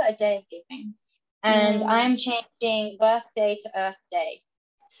receiving, but a day of giving. And I'm changing birthday to Earth Day.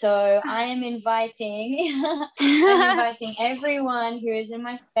 So I am inviting everyone who is in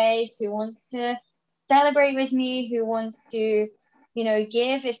my space, who wants to celebrate with me, who wants to, you know,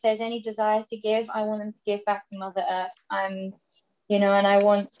 give. If there's any desire to give, I want them to give back to Mother Earth. And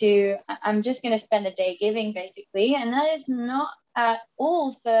I'm just going to spend the day giving, basically. And that is not at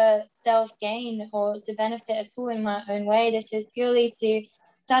all for self-gain or to benefit at all in my own way. This is purely to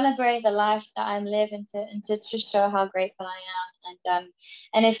celebrate the life that I'm living and to just show how grateful I am.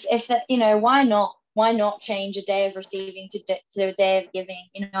 And if you know, why not change a day of receiving to a day of giving?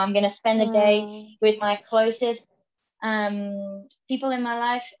 You know, I'm going to spend the day with my closest people in my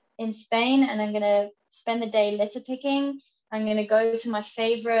life in Spain, and I'm going to spend the day litter picking. I'm going to go to my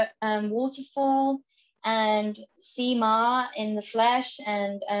favorite waterfall and see Ma in the flesh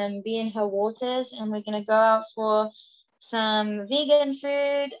and be in her waters. And we're going to go out for some vegan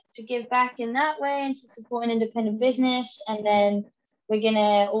food to give back in that way and to support an independent business. And then we're going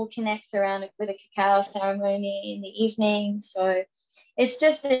to all connect around with a cacao ceremony in the evening. So it's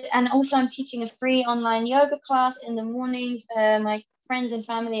just, and also I'm teaching a free online yoga class in the morning for my friends and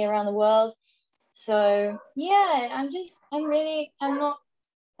family around the world. So yeah, I'm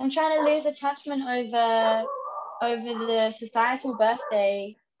trying to lose attachment over the societal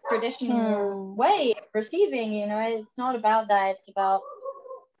birthday traditional way of receiving. You know, it's not about that. It's about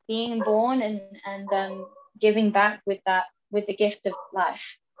being born and giving back with the gift of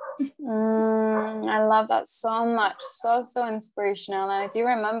life. I love that so much. So inspirational. And I do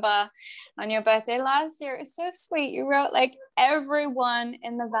remember on your birthday last year, it was so sweet. You wrote like everyone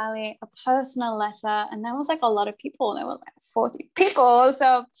in the valley a personal letter, and there was like a lot of people. There were like 40 people.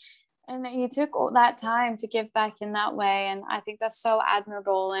 So, and you took all that time to give back in that way. And I think that's so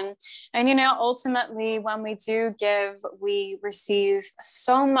admirable. And you know, ultimately when we do give, we receive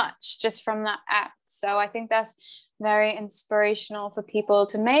so much just from that act. So I think that's very inspirational for people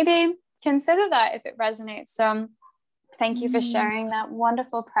to maybe consider that if it resonates. So thank you for sharing that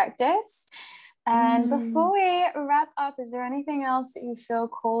wonderful practice. And before we wrap up, is there anything else that you feel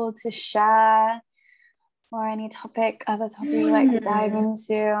called to share, or any other topic you'd like to dive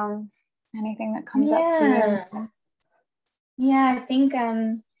into? Anything that comes up for you? Yeah, I think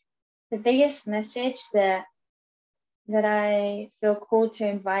the biggest message that I feel called to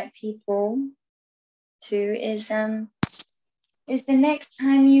invite people to is the next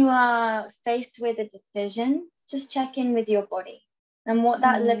time you are faced with a decision, just check in with your body. And what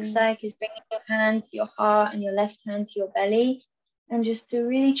that looks like is bringing your hand to your heart and your left hand to your belly, and just to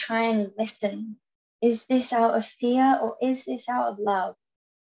really try and listen. Is this out of fear or is this out of love?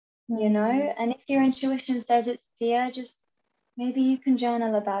 You know, and if your intuition says it's fear, just maybe you can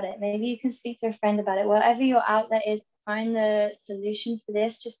journal about it. Maybe you can speak to a friend about it. Whatever your outlet is to find the solution for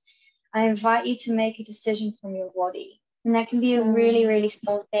this, just I invite you to make a decision from your body. And that can be a really, really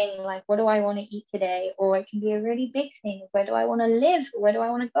small thing, like, what do I want to eat today? Or it can be a really big thing, where do I want to live? Where do I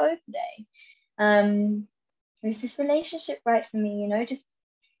want to go today? Is this relationship right for me? Just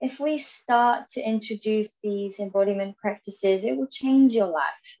if we start to introduce these embodiment practices, it will change your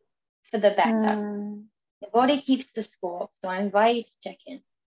life for the better. The body keeps the score, so I invite you to check in.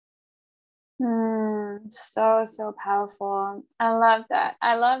 So powerful. I love that.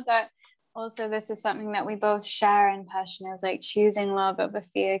 Also, this is something that we both share in Passion, is like choosing love over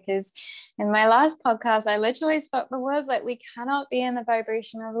fear. Because in my last podcast, I literally spoke the words like, we cannot be in the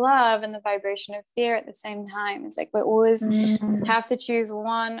vibration of love and the vibration of fear at the same time. It's like we always have to choose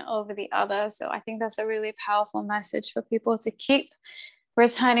one over the other. So I think that's a really powerful message for people to keep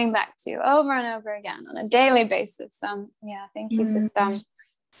returning back to over and over again on a daily basis. Thank you, sister,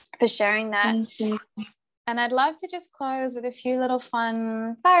 for sharing that. Thank you. And I'd love to just close with a few little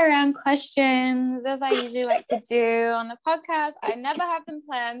fun fire round questions, as I usually like to do on the podcast. I never have them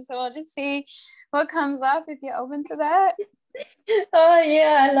planned, so I'll just see what comes up if you're open to that. Oh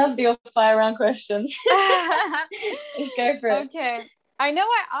yeah, I love your fire round questions. Let's go for it. Okay. I know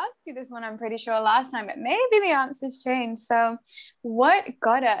I asked you this one, I'm pretty sure, last time, but maybe the answer's changed. So what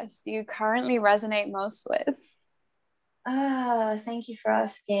goddess do you currently resonate most with? Thank you for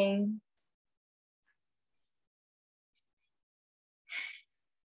asking.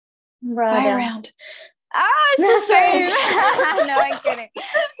 Fire round. It's the same. No,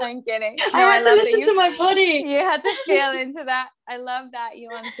 I'm kidding. No, I had to listen to my body. You had to feel into that. I love that you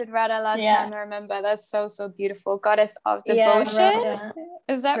answered Radha last time. I remember. That's so beautiful. Goddess of devotion. Radha.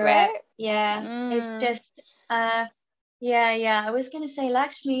 Is that correct? Right? Yeah. It's just I was going to say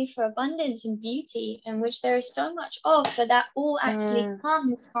Lakshmi for abundance and beauty, in which there is so much of, but that all actually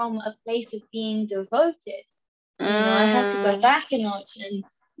comes from a place of being devoted. I had to go back a notch,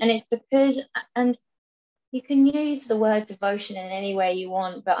 and it's because, and you can use the word devotion in any way you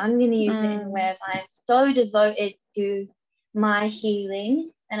want, but I'm going to use it in a way of, I'm so devoted to my healing,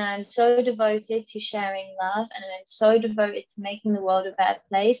 and I'm so devoted to sharing love, and I'm so devoted to making the world a better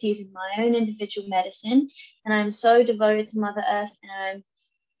place using my own individual medicine, and I'm so devoted to Mother Earth, and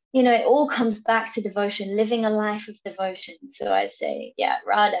it all comes back to devotion, living a life of devotion. So I'd say,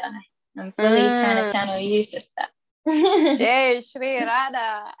 Radha, I'm fully trying to channel you for that. Jai Shri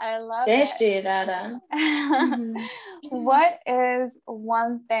Radha. I love Jai it. Shri Radha. What is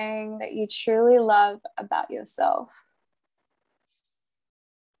one thing that you truly love about yourself?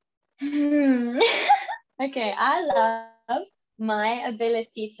 Okay, I love my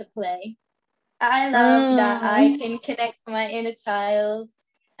ability to play. I love that I can connect to my inner child,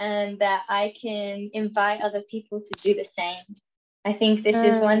 and that I can invite other people to do the same. I think this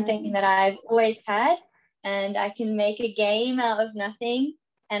is one thing that I've always had. And I can make a game out of nothing,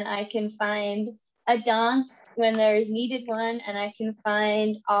 and I can find a dance when there is needed one, and I can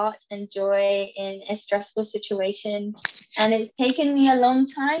find art and joy in a stressful situation. And it's taken me a long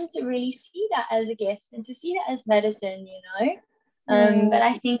time to really see that as a gift and to see that as medicine, But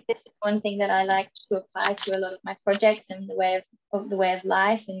I think this is one thing that I like to apply to a lot of my projects, and the way of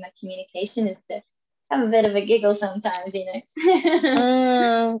life and my communication is to have a bit of a giggle sometimes,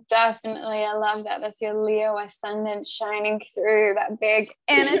 Definitely. I love that. That's your Leo ascendant shining through, that big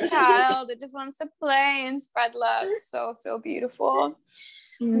inner child that just wants to play and spread love. So beautiful.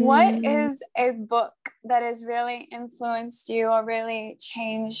 What is a book that has really influenced you or really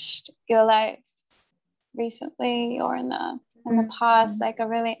changed your life recently or in the past? Like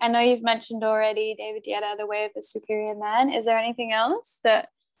I know you've mentioned already David Guetta, The Way of the Superior Man. Is there anything else that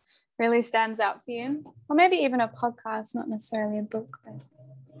really stands out for you? Or maybe even a podcast, not necessarily a book, but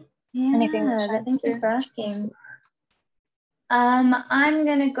anything that shines through. Thank you for asking. I'm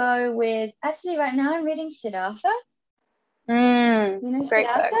gonna go with, actually right now I'm reading Siddhartha. Great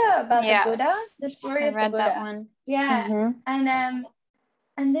Siddhartha book. about the Buddha, the story of the Buddha. That one.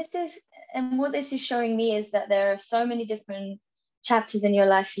 And this is, and what this is showing me is that there are so many different chapters in your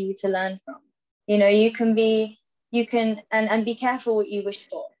life for you to learn from. You can be careful what you wish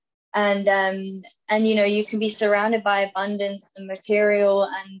for. And you can be surrounded by abundance and material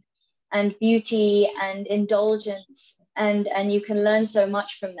and beauty and indulgence, and you can learn so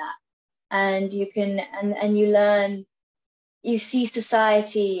much from that. And you can and you learn, you see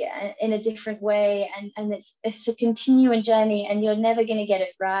society in a different way, and it's a continuing journey, and you're never going to get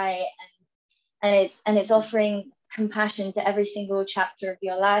it right, and it's offering compassion to every single chapter of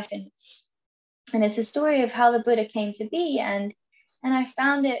your life, and it's a story of how the Buddha came to be, and I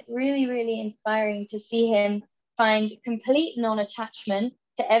found it really, really inspiring to see him find complete non-attachment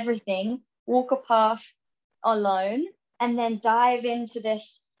to everything, walk a path alone, and then dive into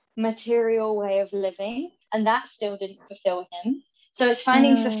this material way of living, and that still didn't fulfill him. So it's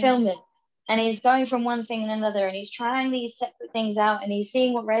finding fulfillment, and he's going from one thing and another, and he's trying these separate things out, and he's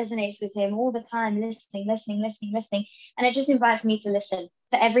seeing what resonates with him all the time, listening, and it just invites me to listen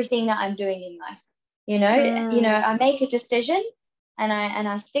to everything that I'm doing in life. I make a decision, and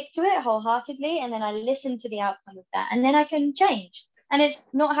I stick to it wholeheartedly, and then I listen to the outcome of that, and then I can change. And it's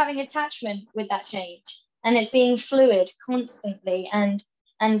not having attachment with that change, and it's being fluid constantly, and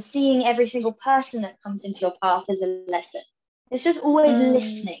seeing every single person that comes into your path as a lesson. It's just always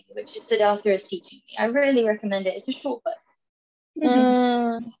listening, which Siddhartha is teaching me. I really recommend it. It's a short book.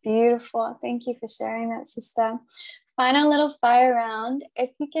 Beautiful. Thank you for sharing that, sister. Final little fire round.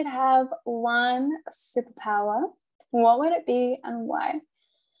 If you could have one superpower, what would it be and why?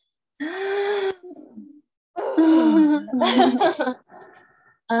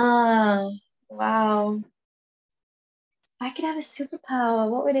 Wow. If I could have a superpower,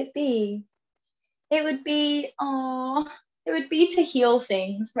 what would it be? It would be to heal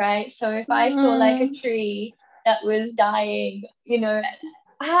things, right? So if I saw like a tree that was dying, no,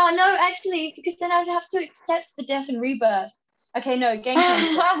 actually, because then I'd have to accept the death and rebirth. Okay, no, game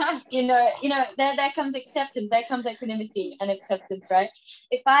changer. There comes acceptance, there comes equanimity and acceptance, right?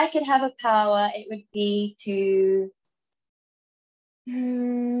 If I could have a power, it would be to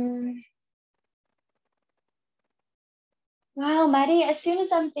wow, Maddie, as soon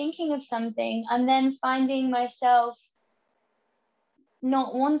as I'm thinking of something, I'm then finding myself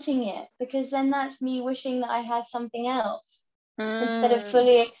not wanting it, because then that's me wishing that I had something else instead of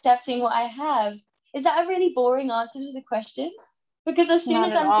fully accepting what I have. Is that a really boring answer to the question? Because as soon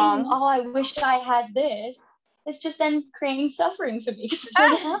as I'm thinking, oh, I wish I had this, it's just then creating suffering for me because I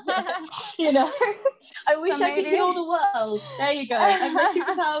don't have it, I wish I could heal the world. There you go. And my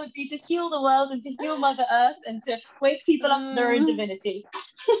superpower would be to heal the world and to heal Mother Earth and to wake people up to their own divinity.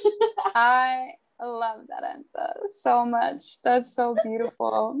 I love that answer so much. That's so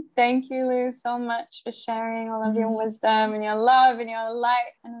beautiful. Thank you, Lou, so much for sharing all of your wisdom and your love and your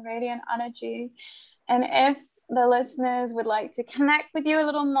light and radiant energy. And if the listeners would like to connect with you a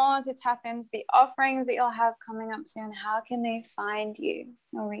little more, to tap into the offerings that you'll have coming up soon, how can they find you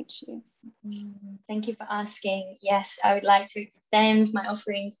or reach you? Thank you for asking. Yes, I would like to extend my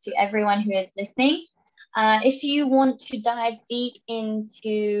offerings to everyone who is listening. If you want to dive deep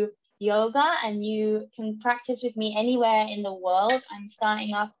into yoga and you can practice with me anywhere in the world, I'm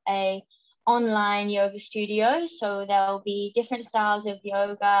starting up a online yoga studio. So there'll be different styles of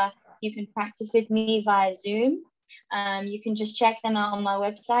yoga. You can practice with me via Zoom. You can just check them out on my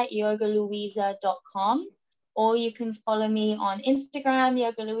website, yogalouisa.com, or you can follow me on Instagram,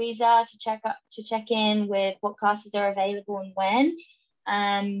 Yoga Louisa, to check in with what classes are available and when.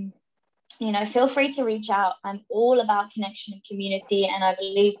 Feel free to reach out. I'm all about connection and community, and I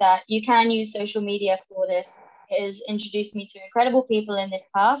believe that you can use social media for this. It has introduced me to incredible people in this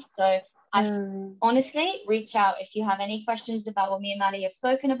path. So honestly, reach out if you have any questions about what me and Maddie have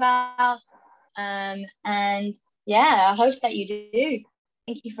spoken about. And yeah, I hope that you do.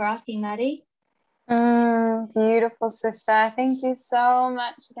 Thank you for asking, Maddie. Beautiful, sister. Thank you so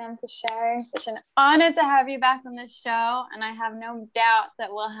much again for sharing. Such an honor to have you back on the show, and I have no doubt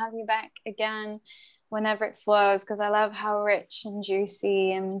that we'll have you back again whenever it flows, because I love how rich and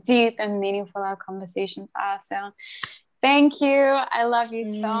juicy and deep and meaningful our conversations are. So thank you. I love you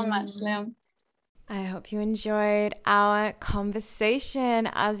so much, Lou. I hope you enjoyed our conversation.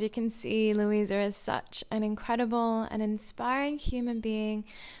 As you can see, Louisa is such an incredible and inspiring human being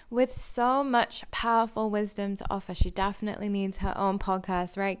with so much powerful wisdom to offer. She definitely needs her own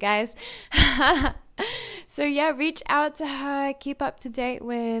podcast, right, guys? So yeah, reach out to her, keep up to date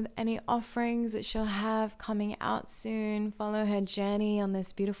with any offerings that she'll have coming out soon. Follow her journey on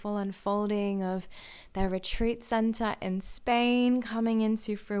this beautiful unfolding of their retreat center in Spain coming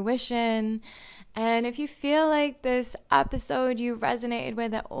into fruition. And if you feel like this episode you resonated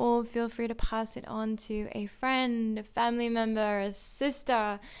with at all, feel free to pass it on to a friend, a family member, a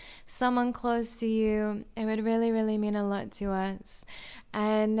sister, someone close to you. It would really, really mean a lot to us.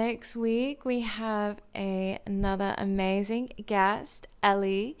 And next week we have another amazing guest,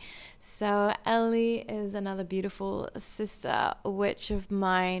 Ellie. So Ellie is another beautiful sister witch of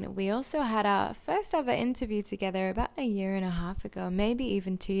mine. We also had our first ever interview together about 1.5 years ago, maybe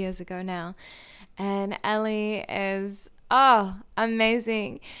even 2 years ago now. And Ellie is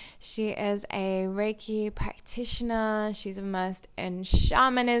amazing. She is a Reiki practitioner. She's immersed in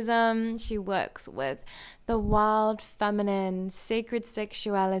shamanism. She works with the wild feminine, sacred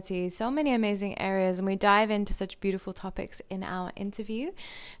sexuality, so many amazing areas. And we dive into such beautiful topics in our interview.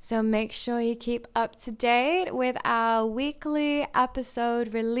 So make sure you keep up to date with our weekly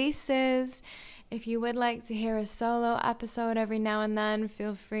episode releases. If you would like to hear a solo episode every now and then,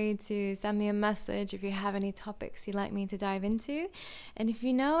 feel free to send me a message if you have any topics you'd like me to dive into. And if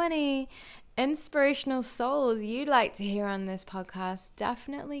you know any inspirational souls you'd like to hear on this podcast,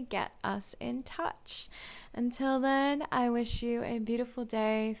 definitely get us in touch. Until then, I wish you a beautiful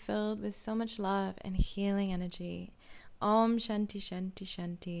day filled with so much love and healing energy. Om Shanti Shanti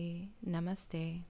Shanti. Namaste.